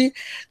eventually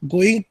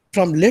going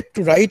from left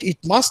to right, it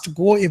must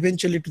go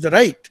eventually to the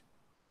right.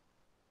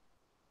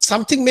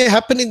 Something may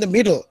happen in the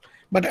middle,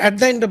 but at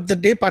the end of the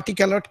day,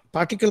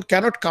 particle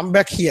cannot come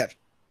back here,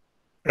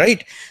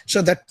 right?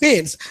 So that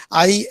means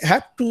I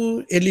have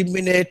to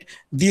eliminate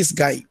this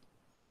guy,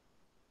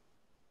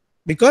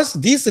 because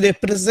this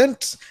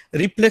represents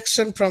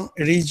reflection from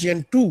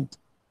region 2,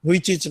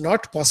 which is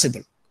not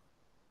possible,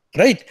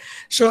 right?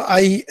 So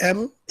I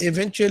am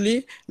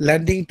eventually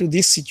landing to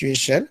this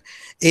situation: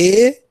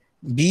 A,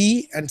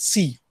 B, and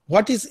C.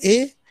 What is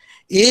A? A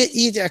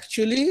is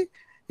actually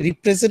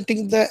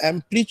representing the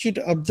amplitude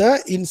of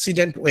the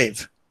incident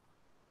wave,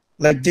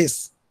 like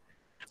this.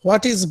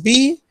 What is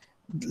B?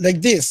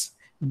 Like this.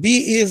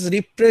 B is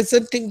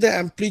representing the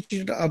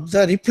amplitude of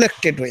the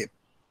reflected wave.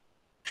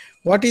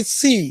 What is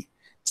C?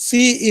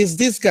 C is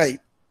this guy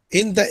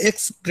in the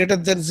x greater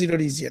than 0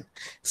 region.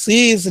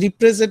 C is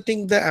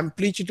representing the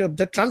amplitude of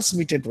the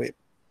transmitted wave.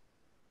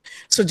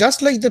 So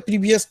just like the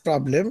previous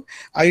problem,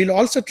 I will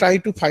also try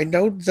to find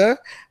out the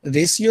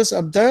ratios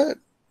of the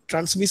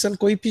transmission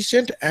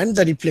coefficient and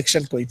the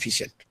reflection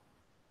coefficient.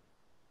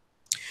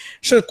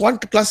 So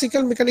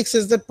classical mechanics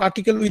says that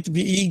particle with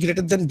VE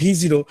greater than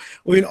V0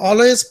 will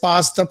always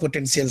pass the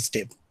potential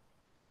step.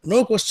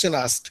 No question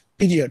asked,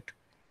 period.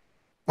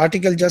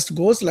 Particle just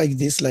goes like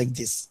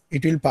this,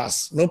 it will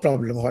pass, no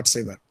problem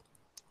whatsoever,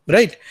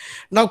 right?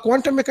 Now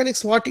quantum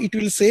mechanics, what it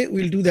will say,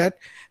 we'll do that.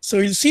 So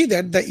we'll see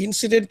that the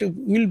incident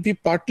will be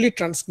partly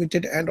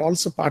transmitted and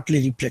also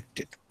partly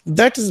reflected.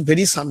 That is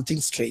very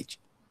something strange,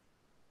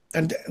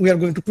 and we are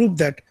going to prove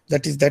that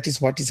is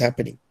what is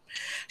happening.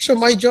 So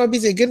my job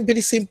is again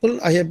very simple.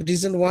 I have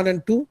reason 1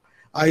 and 2.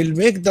 I will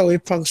make the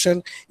wave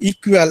function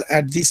equal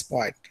at this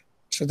point.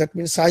 So that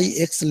means psi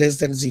x less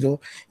than 0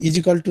 is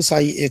equal to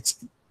psi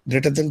x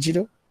greater than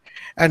 0,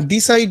 and d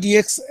psi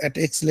dx at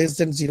x less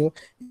than 0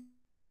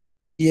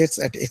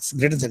 dx at x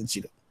greater than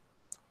 0.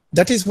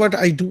 That is what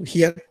I do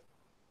here.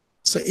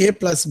 So a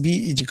plus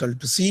b is equal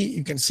to c.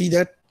 You can see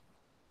that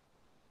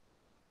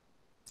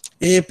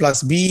a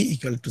plus b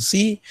equal to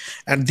c,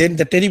 and then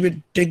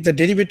take the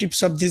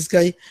derivatives of this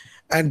guy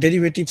and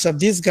derivatives of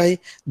this guy,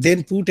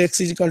 then put x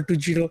is equal to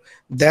 0.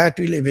 That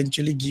will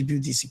eventually give you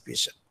this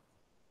equation,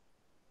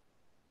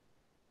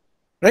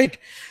 right?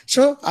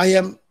 So I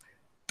am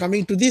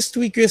coming to these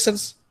two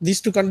equations, these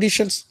two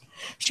conditions.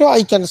 So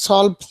I can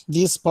solve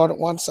this for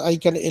once I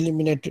can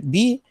eliminate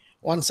b,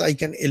 once I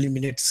can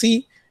eliminate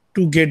c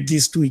to get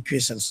these two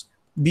equations.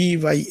 B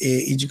by a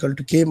is equal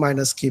to k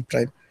minus k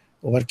prime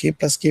over k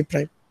plus k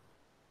prime,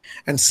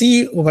 and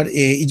c over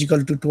a is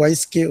equal to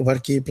twice k over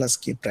k plus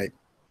k prime.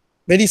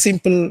 Very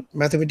simple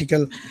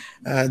mathematical,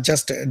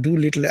 just do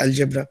little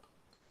algebra.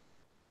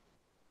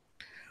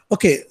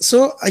 Okay,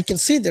 so I can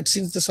see that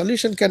since the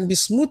solution can be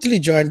smoothly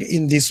joined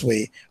in this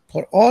way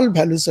for all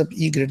values of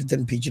E greater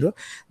than V0,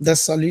 the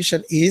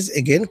solution is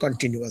again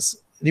continuous.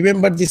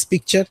 Remember this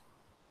picture,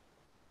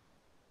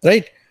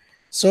 right?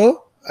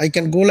 So I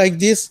can go like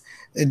this,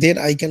 then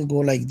I can go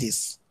like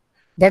this.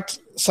 But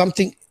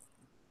something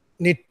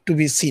need to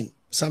be seen,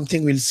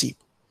 something will see.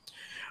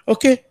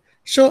 Okay,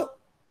 so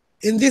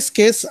in this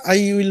case,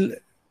 I will,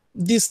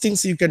 these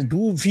things you can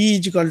do. V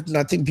is equal to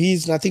nothing. V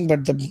is nothing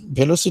but the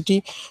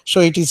velocity. So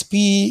it is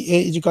P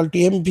is equal to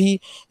mv.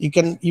 You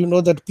can, you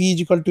know that P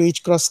is equal to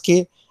h cross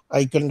k.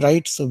 I can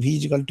write, so V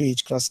is equal to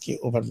h cross k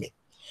over me.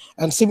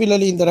 And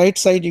similarly, in the right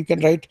side, you can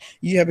write,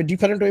 you have a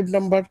different wave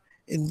number.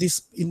 In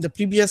this, in the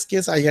previous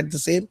case, I had the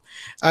same.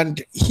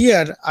 And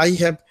here I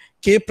have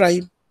k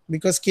prime,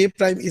 because k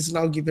prime is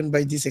now given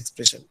by this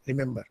expression,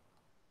 remember.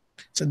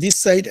 So this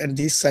side and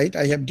this side,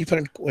 I have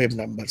different wave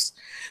numbers.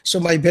 So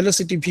my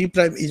velocity v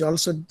prime is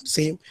also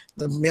same.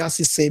 The mass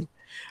is same.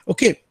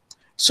 Okay.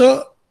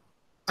 So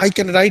I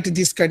can write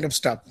this kind of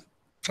stuff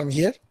from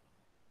here.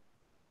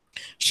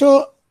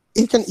 So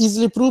you can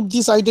easily prove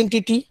this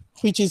identity,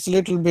 which is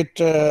little bit,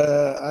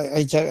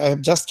 I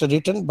have just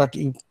written, but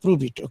you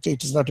prove it. Okay.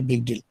 It is not a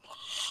big deal.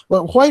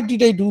 Well, why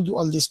did I do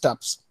all these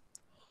steps?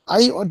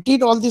 I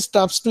did all these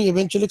steps to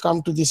eventually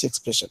come to this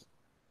expression.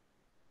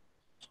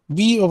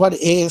 V over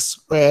A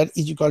square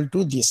is equal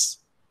to this.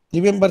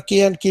 Remember,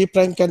 K and K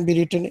prime can be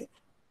written,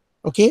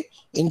 okay,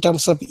 in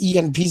terms of E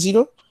and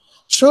V0.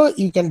 So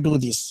you can do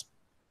this.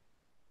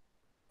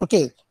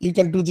 Okay, you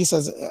can do this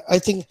as, I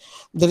think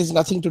there is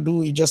nothing to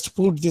do. You just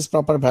put these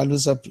proper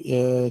values of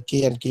K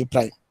and K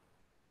prime.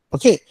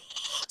 Okay,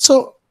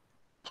 so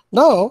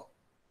now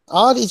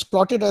R is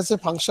plotted as a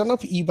function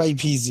of E by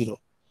V0.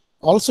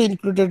 Also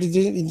included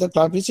in the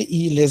curve is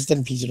E less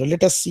than V0.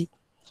 Let us see.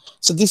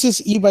 So this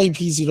is E by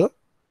V0.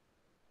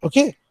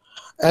 Okay,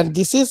 and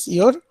this is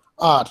your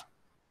R.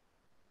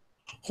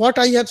 What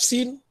I have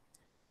seen,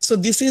 so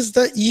this is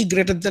the E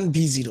greater than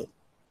V0.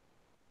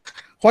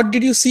 What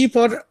did you see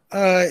for,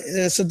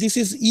 so this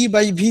is E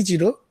by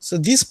V0. So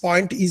this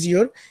point is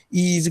your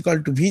E is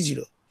equal to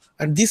V0.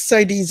 And this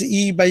side is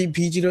E by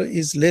V0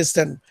 is less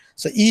than,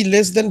 so E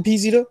less than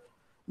V0,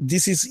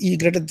 this is E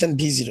greater than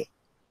V0.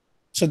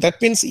 So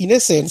that means, in a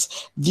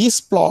sense,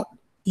 this plot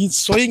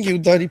is showing you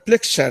the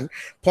reflection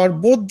for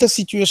both the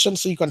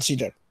situations we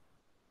consider.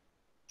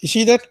 You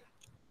see that?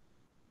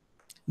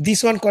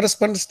 This one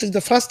corresponds to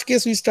the first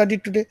case we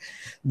studied today.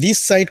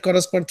 This side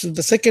corresponds to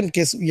the second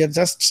case we are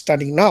just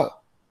studying now.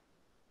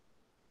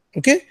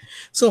 Okay,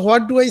 so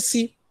what do I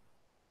see?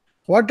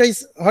 What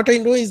I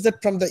know is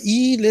that from the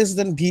E less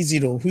than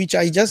V0, which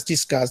I just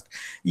discussed,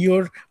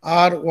 your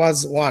R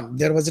was 1.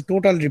 There was a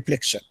total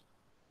reflection.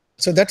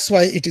 So that's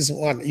why it is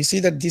 1. You see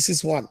that this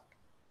is 1.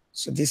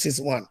 So this is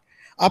 1.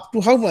 Up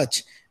to how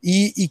much?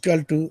 E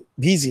equal to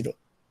V0.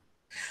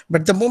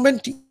 But the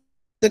moment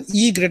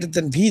E greater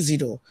than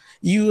V0,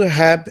 you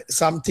have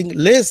something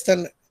less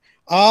than,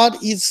 R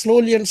is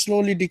slowly and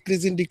slowly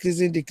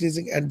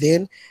decreasing, and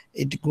then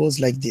it goes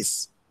like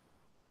this.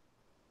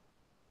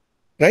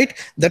 Right?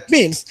 That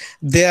means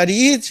there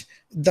is,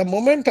 the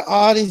moment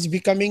R is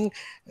becoming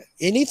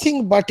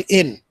anything but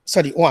N,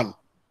 sorry, 1,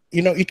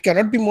 you know, it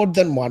cannot be more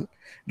than 1,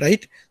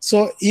 right?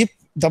 So if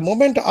the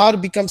moment R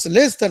becomes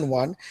less than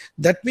 1,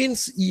 that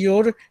means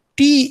your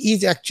T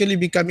is actually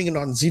becoming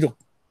non-zero.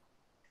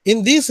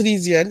 In this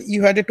region,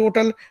 you had a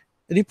total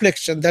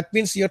reflection. That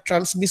means your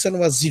transmission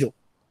was 0.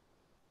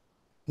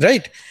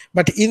 Right?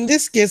 But in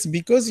this case,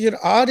 because your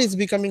R is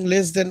becoming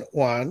less than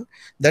 1,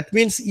 that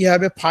means you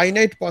have a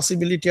finite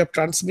possibility of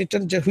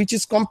transmission, which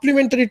is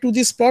complementary to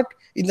this plot.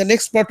 In the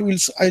next plot,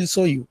 I'll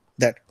show you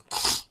that.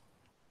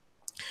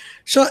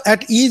 So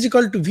at E is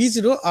equal to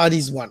V0, R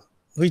is 1,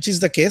 which is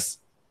the case.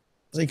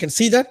 So you can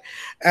see that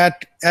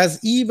as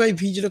E by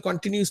V0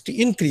 continues to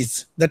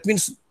increase, that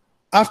means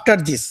after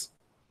this,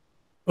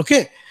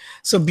 okay,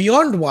 so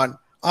beyond 1,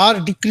 R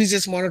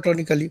decreases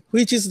monotonically,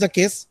 which is the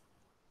case.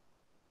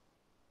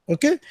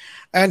 Okay,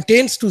 and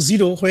tends to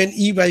 0 when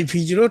E by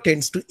V0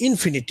 tends to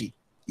infinity.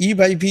 E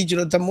by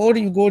V0, the more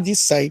you go this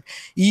side,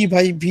 E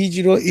by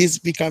V0 is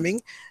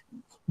becoming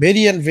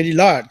very and very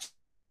large.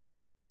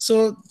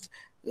 So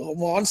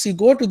once you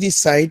go to this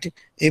side,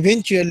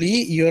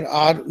 eventually your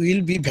R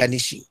will be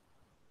vanishing,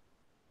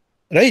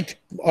 right?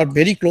 Or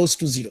very close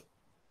to 0.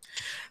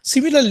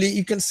 Similarly,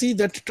 you can see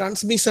that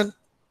transmission,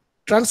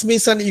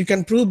 you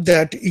can prove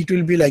that it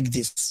will be like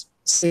this.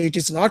 So it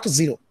is not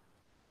 0.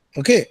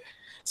 Okay.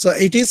 So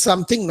it is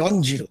something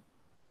non-zero.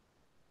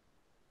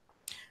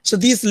 So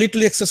these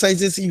little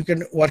exercises, you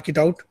can work it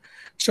out.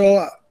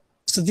 So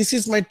this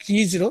is my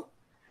T0.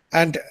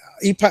 And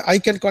if I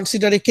can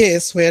consider a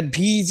case where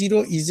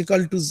V0 is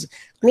equal to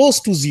close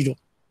to 0,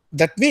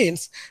 that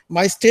means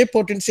my step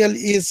potential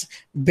is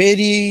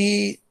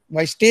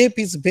my step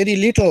is very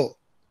little.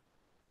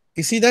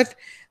 You see that?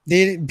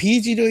 The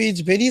V0 is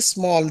very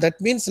small.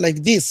 That means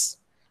like this.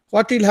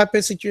 What will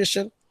happen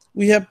situation?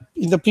 We have,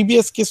 in the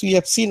previous case, we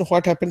have seen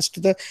what happens to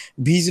the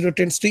V0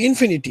 tends to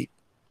infinity,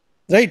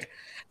 right?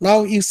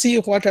 Now you see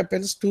what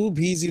happens to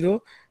V0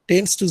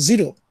 tends to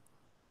 0.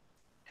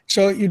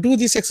 So you do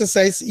this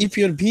exercise. If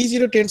your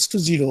V0 tends to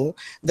 0,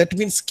 that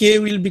means K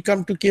will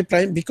become to K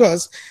prime,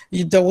 because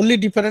the only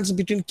difference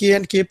between K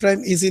and K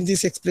prime is in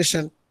this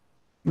expression.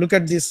 Look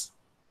at this.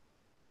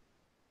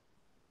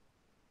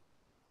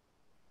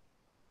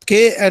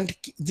 K and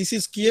this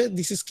is K,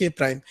 this is K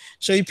prime.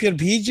 So if your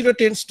V0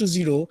 tends to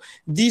 0,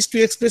 these two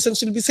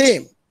expressions will be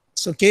same.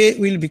 So K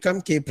will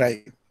become K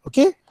prime.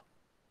 Okay.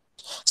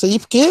 So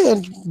if K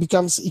and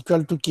becomes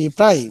equal to K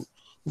prime,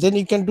 then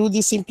you can do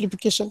these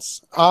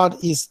simplifications. R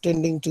is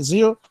tending to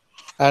 0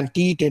 and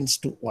T tends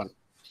to 1.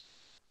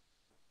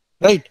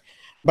 Right.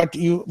 But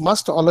you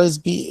must always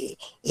be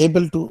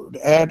able to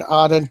add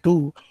R and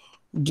 2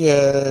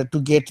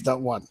 to get the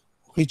 1,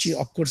 which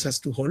of course has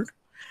to hold.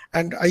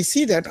 And I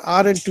see that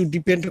R and 2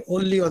 depend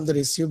only on the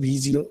ratio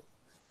V0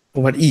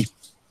 over E.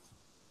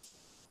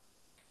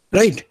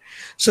 Right.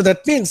 So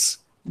that means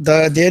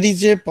there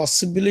is a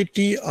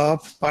possibility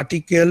of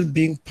particle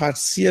being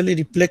partially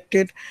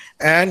reflected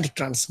and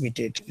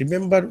transmitted.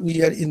 Remember,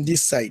 we are in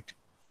this side,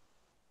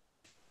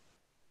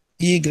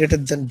 E greater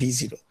than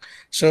V0.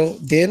 So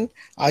then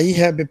I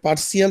have a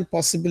partial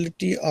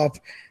possibility of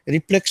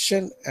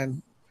reflection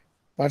and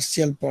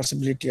partial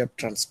possibility of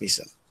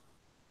transmission.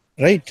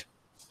 Right.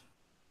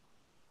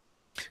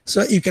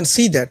 So you can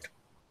see that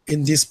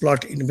in this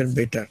plot even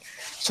better.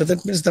 So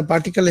that means the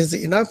particle has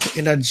enough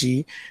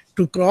energy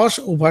to cross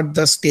over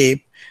the step.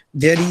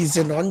 There is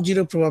a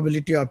non-zero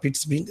probability of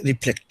its being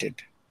reflected.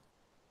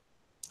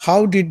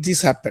 How did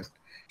this happen?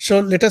 So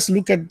let us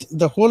look at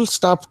the whole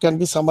stuff can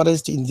be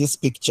summarized in this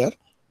picture.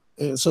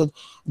 So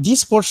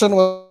this portion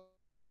was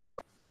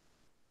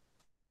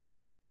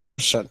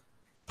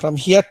from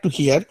here to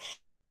here.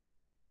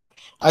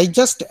 I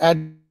just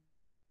add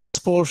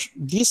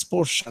this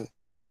portion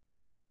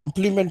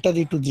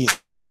complementary to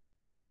this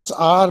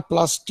R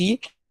plus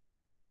T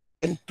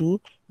and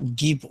to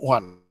give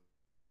 1.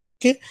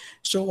 Okay,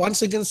 so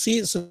once again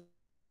see, so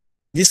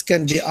this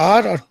can be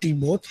R or T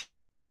both.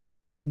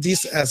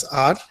 This as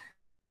R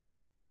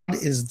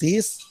is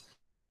this.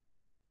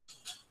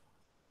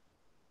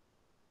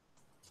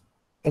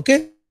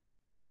 Okay,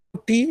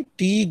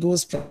 T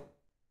goes from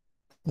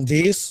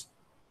this.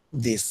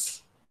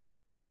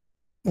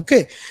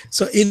 Okay,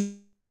 so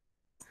in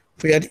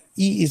where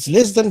E is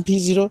less than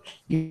P0,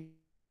 you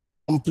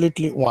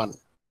completely 1.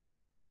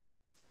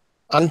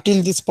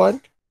 Until this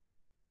point,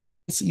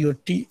 your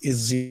T is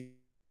 0.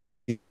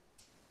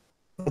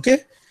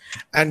 Okay,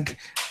 and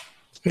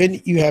when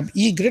you have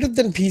E greater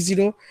than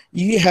P0,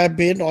 you have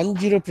a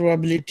non-zero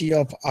probability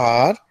of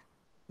R.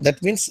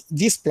 That means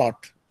this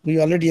plot, we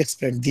already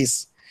explained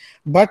this.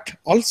 But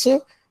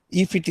also,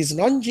 if it is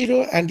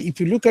non-zero and if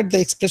you look at the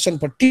expression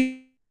for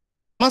T,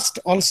 must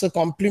also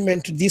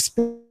complement this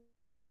plot.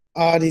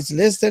 R is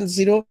less than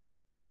 0,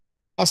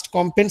 must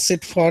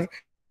compensate for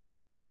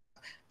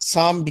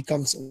sum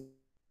becomes 1.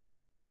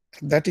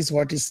 That is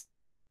what is.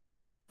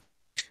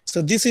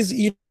 So this is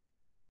E,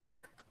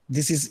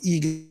 this is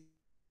E.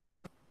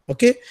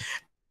 Okay.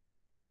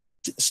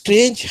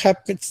 Strange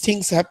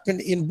things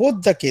happen in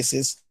both the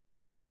cases.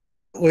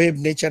 Wave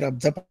nature of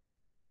the.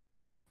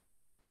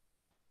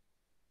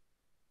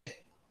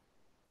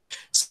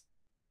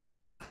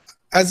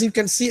 As you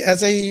can see,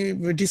 as I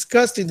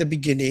discussed in the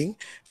beginning,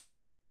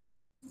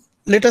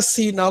 let us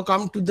see now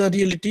come to the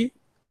reality.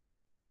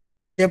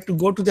 We have to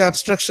go to the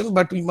abstraction,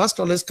 but we must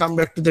always come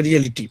back to the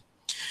reality.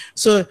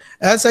 So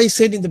as I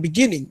said in the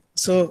beginning,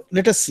 so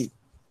let us see.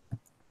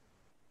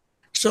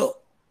 So,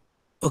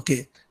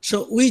 okay,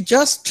 so we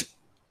just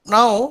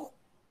now,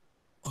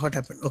 what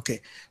happened?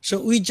 Okay,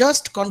 so we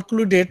just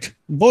concluded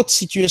both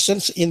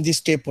situations in this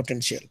state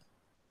potential.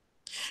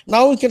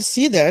 Now we can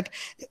see that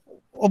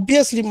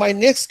obviously my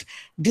next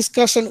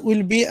discussion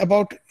will be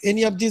about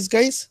any of these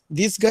guys,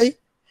 this guy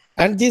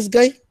and this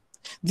guy.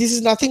 This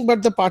is nothing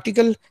but the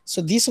particle.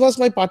 So this was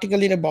my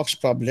particle in a box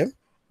problem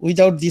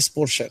without this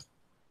portion.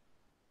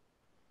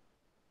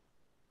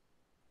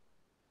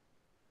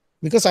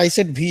 Because I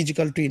said V is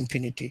equal to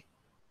infinity.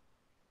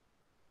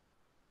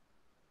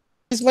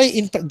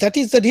 That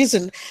is the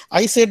reason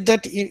I said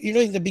that, you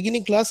know, in the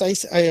beginning class,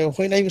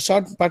 when I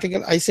saw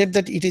particle, I said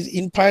that it is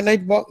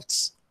infinite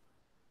box.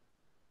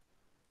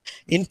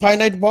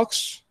 Infinite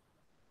box.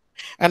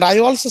 And I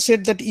also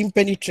said that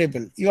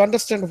impenetrable. You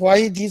understand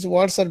why these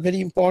words are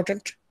very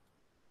important?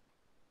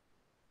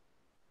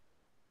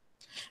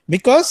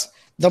 Because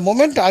the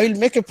moment I will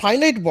make a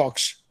finite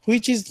box,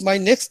 which is my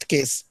next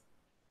case,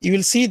 you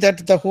will see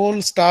that the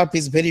whole stuff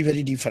is very,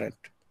 very different.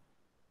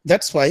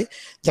 That's why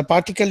the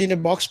particle in a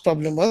box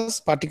problem was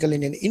particle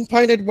in an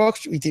infinite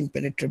box with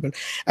impenetrable.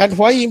 And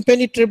why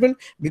impenetrable?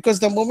 Because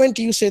the moment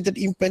you say that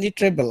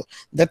impenetrable,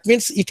 that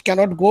means it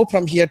cannot go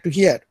from here to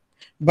here.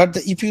 But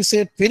if you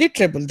say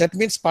penetrable, that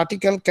means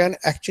particle can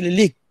actually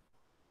leak.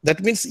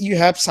 That means you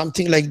have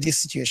something like this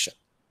situation,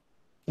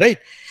 right?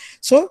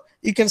 So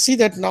you can see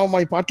that now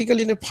my particle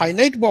in a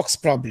finite box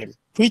problem,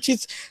 which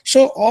is,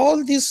 so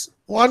all these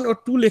 1 or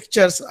 2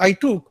 lectures I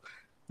took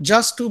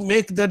just to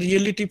make the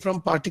reality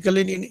from particle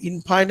in an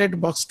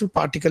infinite box to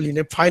particle in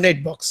a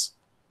finite box.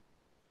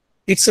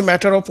 It's a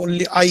matter of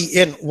only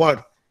IN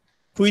word,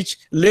 which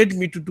led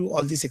me to do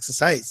all this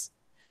exercise.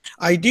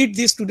 I did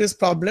this today's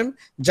problem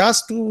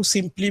just to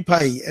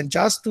simplify and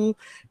just to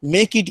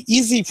make it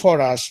easy for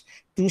us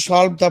to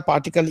solve the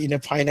particle in a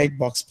finite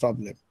box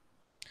problem.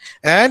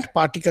 and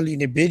particle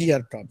in a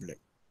barrier problem.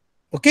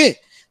 Okay,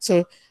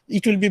 so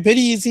it will be very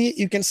easy.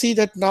 You can see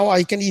that now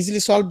I can easily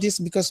solve this,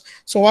 because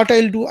so what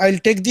I'll do, I'll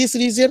take this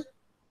region.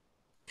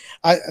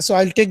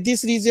 I'll take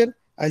this region,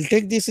 I'll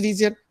take this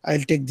region,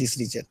 I'll take this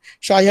region.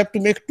 So I have to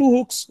make two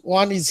hooks.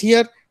 One is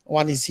here,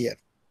 one is here.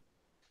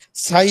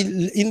 Psi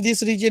in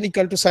this region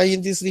equal to psi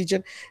in this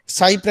region.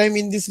 Psi prime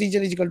in this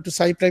region is equal to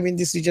psi prime in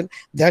this region.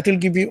 That will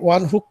give you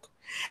one hook.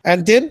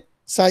 And then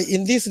psi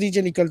in this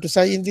region equal to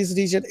psi in this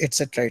region,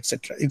 etc.,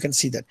 etc. You can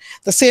see that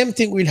the same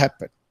thing will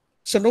happen.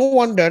 So no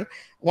wonder,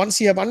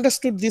 once you have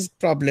understood this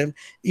problem,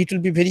 it will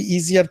be very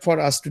easier for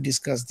us to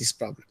discuss this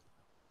problem.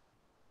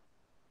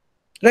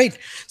 Right.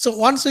 So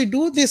once we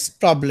do this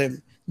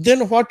problem,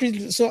 then what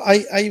is, so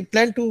I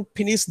plan to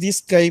finish these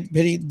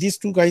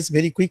two guys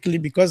very quickly,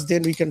 because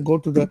then we can go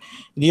to the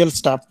real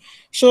stuff.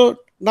 So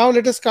now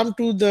let us come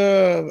to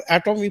the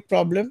atomic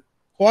problem.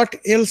 What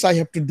else I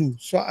have to do?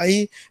 So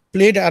I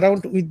played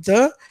around with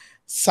the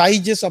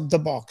sizes of the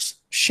box,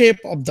 shape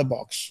of the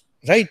box,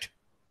 right?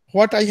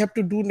 What I have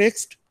to do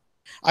next?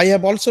 I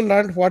have also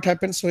learned what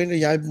happens when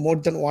you have more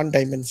than one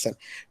dimension,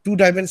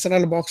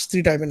 two-dimensional box,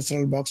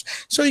 three-dimensional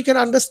box. So you can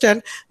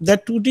understand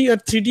that 2D or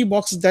 3D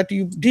box that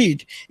you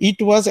did,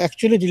 it was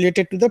actually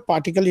related to the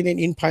particle in an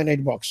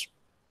infinite box.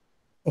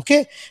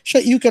 Okay, so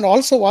you can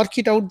also work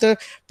it out, the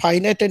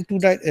finite and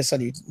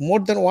more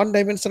than one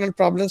dimensional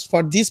problems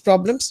for these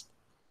problems.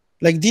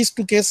 Like these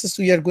two cases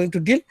we are going to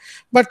deal,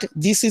 but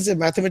this is a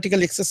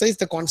mathematical exercise.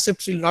 The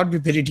concepts will not be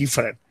very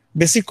different.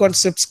 Basic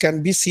concepts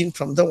can be seen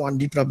from the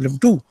 1D problem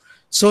too.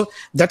 So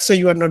that's why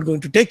you are not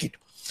going to take it.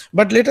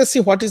 But let us see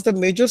what is the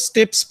major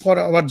steps for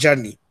our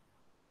journey.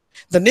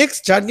 The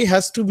next journey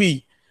has to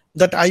be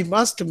that I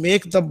must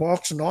make the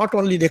box not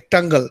only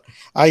rectangle.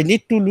 I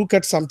need to look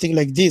at something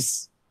like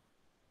this.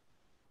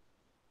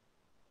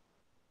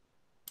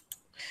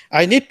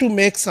 I need to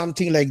make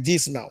something like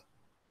this now.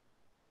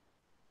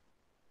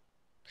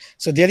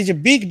 So there is a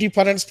big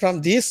difference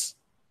from this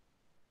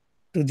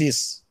to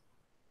this.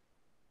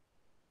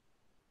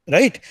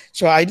 Right?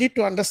 So I need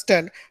to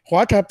understand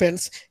what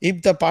happens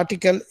if the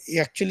particle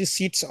actually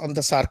sits on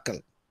the circle.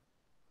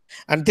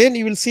 And then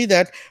you will see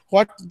that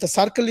what the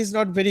circle is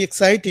not very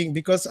exciting,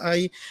 because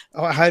I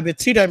have a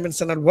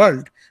three-dimensional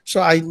world.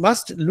 So I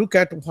must look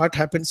at what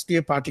happens to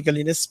a particle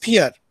in a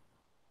sphere.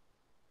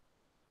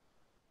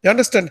 You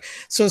understand?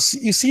 So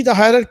you see the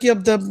hierarchy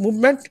of the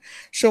movement.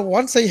 So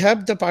once I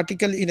have the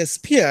particle in a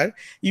sphere,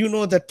 you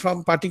know that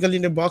from particle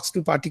in a box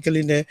to particle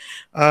in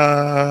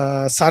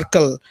a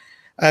circle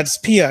and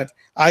sphere,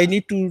 I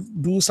need to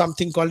do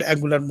something called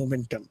angular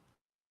momentum.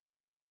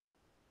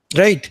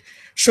 Right?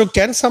 So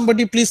can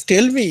somebody please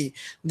tell me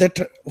that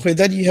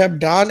whether you have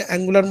done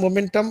angular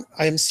momentum?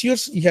 I am sure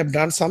you have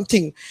done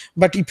something,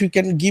 but if you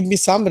can give me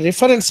some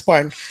reference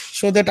point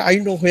so that I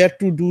know where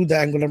to do the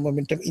angular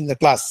momentum in the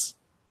class.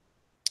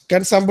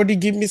 Can somebody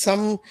give me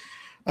some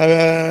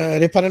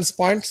reference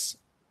points?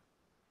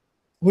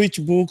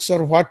 Which books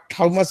or what,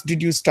 how much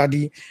did you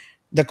study,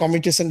 the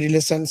commutation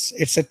relations,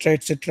 etc.,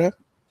 etc.?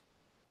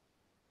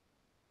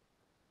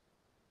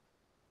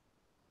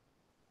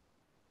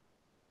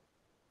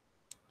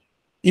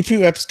 If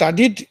you have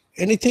studied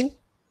anything?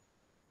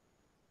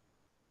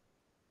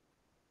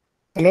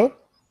 Hello?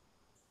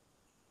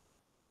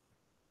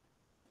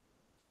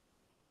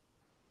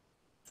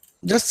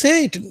 Just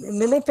say it.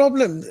 No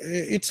problem.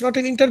 It's not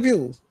an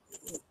interview.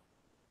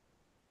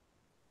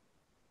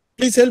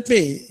 Please help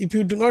me. If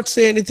you do not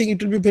say anything,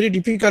 it will be very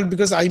difficult,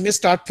 because I may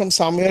start from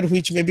somewhere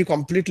which may be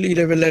completely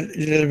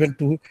irrelevant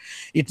to.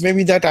 It may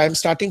be that I am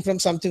starting from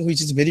something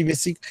which is very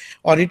basic,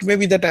 or it may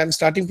be that I am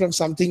starting from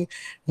something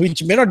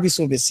which may not be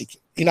so basic.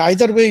 In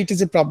either way, it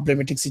is a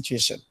problematic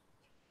situation.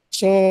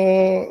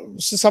 So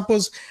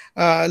suppose,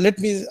 let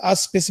me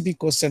ask specific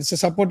questions. So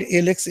suppose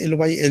Lx,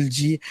 Ly,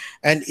 Lg,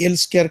 and L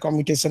square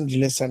commutation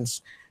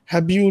relations.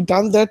 Have you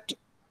done that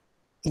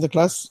in the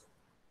class?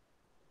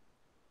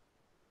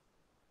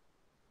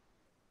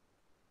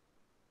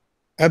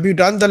 Have you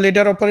done the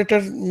ladder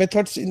operator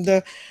methods in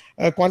the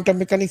quantum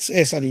mechanics,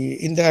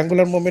 in the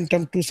angular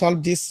momentum to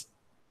solve this?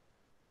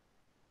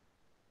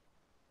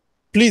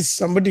 Please,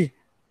 somebody.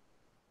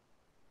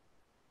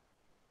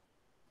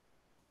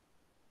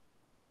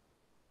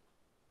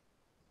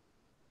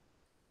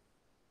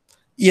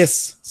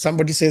 Yes,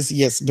 somebody says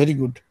yes, very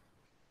good.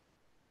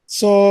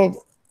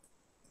 So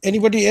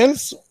anybody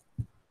else?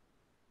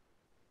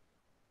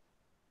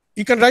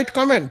 You can write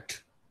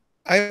comment.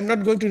 I am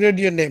not going to read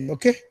your name,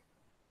 okay?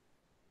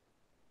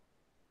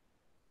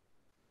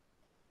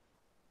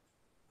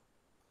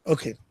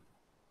 Okay.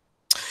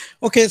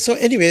 Okay, so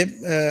anyway,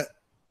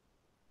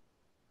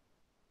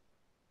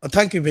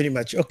 thank you very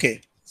much.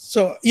 Okay.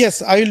 So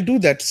yes, I will do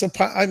that. So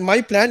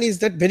my plan is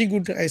that, very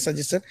good, I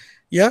suggested.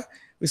 Yeah,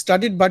 we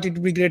studied, but it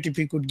would be great if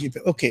we could give.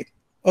 Okay.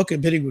 Okay,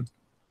 very good.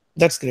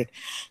 That's great.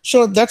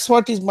 So that's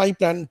what is my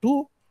plan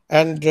too.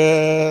 And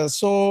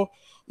so,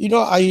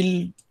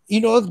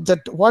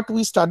 that what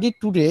we studied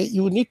today,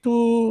 you need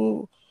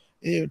to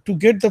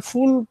get the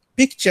full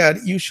picture,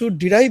 you should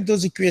derive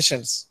those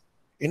equations,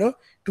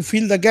 to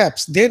fill the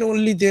gaps. Then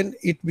only then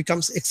it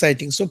becomes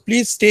exciting. So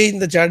please stay in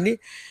the journey,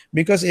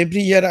 because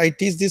every year I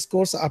teach this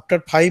course. After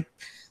 5,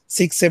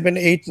 6, 7,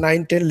 8,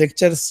 9, 10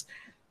 lectures,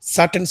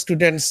 certain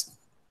students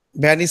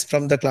vanish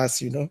from the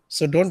class,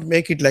 So don't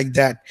make it like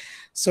that.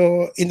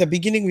 So in the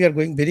beginning, we are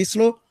going very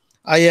slow.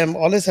 I am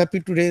always happy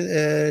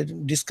to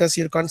discuss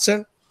your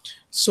concern.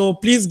 So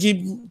please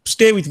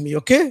stay with me,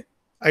 okay?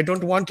 I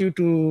don't want you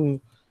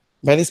to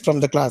vanish from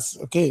the class,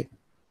 okay?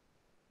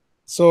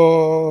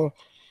 So,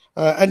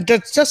 and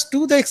just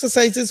do the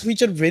exercises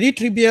which are very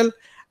trivial,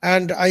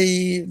 and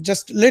I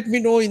just let me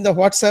know in the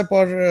WhatsApp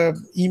or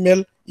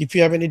email if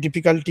you have any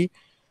difficulty.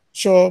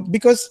 So,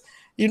 because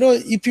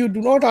if you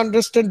do not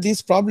understand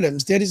these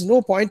problems, there is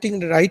no point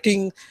in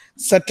writing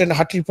certain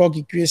Hartree-Fock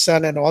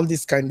equation and all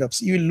these kind of.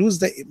 You will lose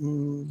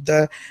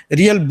the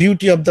real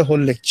beauty of the whole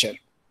lecture.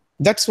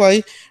 That's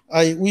why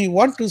we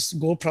want to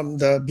go from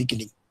the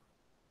beginning,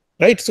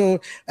 right? So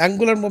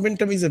angular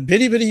momentum is a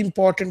very, very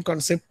important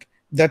concept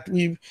that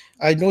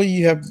I know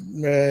you have.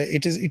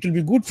 It will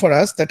be good for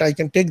us that I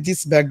can take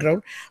this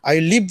background. I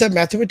leave the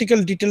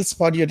mathematical details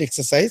for your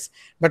exercise,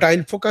 but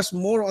I'll focus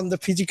more on the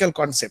physical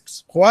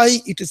concepts, why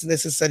it is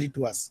necessary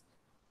to us.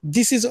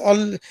 This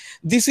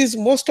is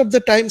most of the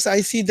times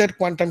I see that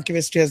quantum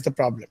chemistry has the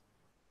problem,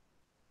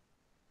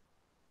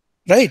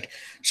 right?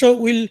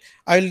 So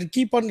I'll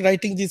keep on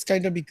writing these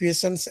kind of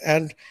equations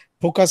and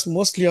focus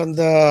mostly on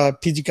the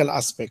physical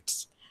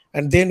aspects,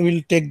 and then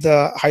we'll take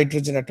the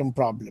hydrogen atom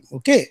problem.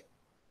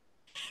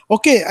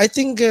 Okay, I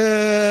think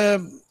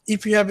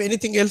if you have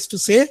anything else to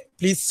say,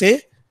 please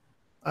say.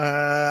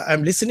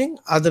 I'm listening.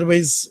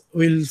 Otherwise,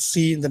 we'll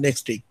see in the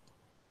next week.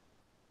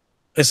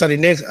 Sorry,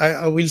 next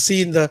I will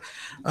see in the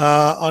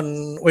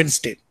on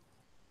Wednesday.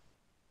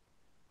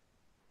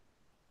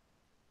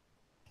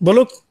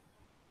 बोलो,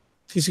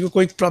 किसी को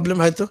कोई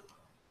problem है तो?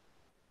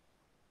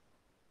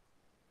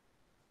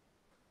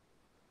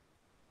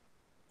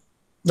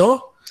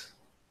 No?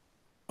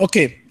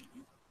 Okay,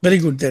 very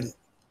good then.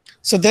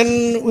 So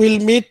then we'll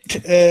meet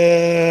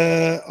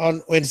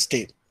on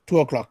Wednesday, 2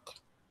 o'clock.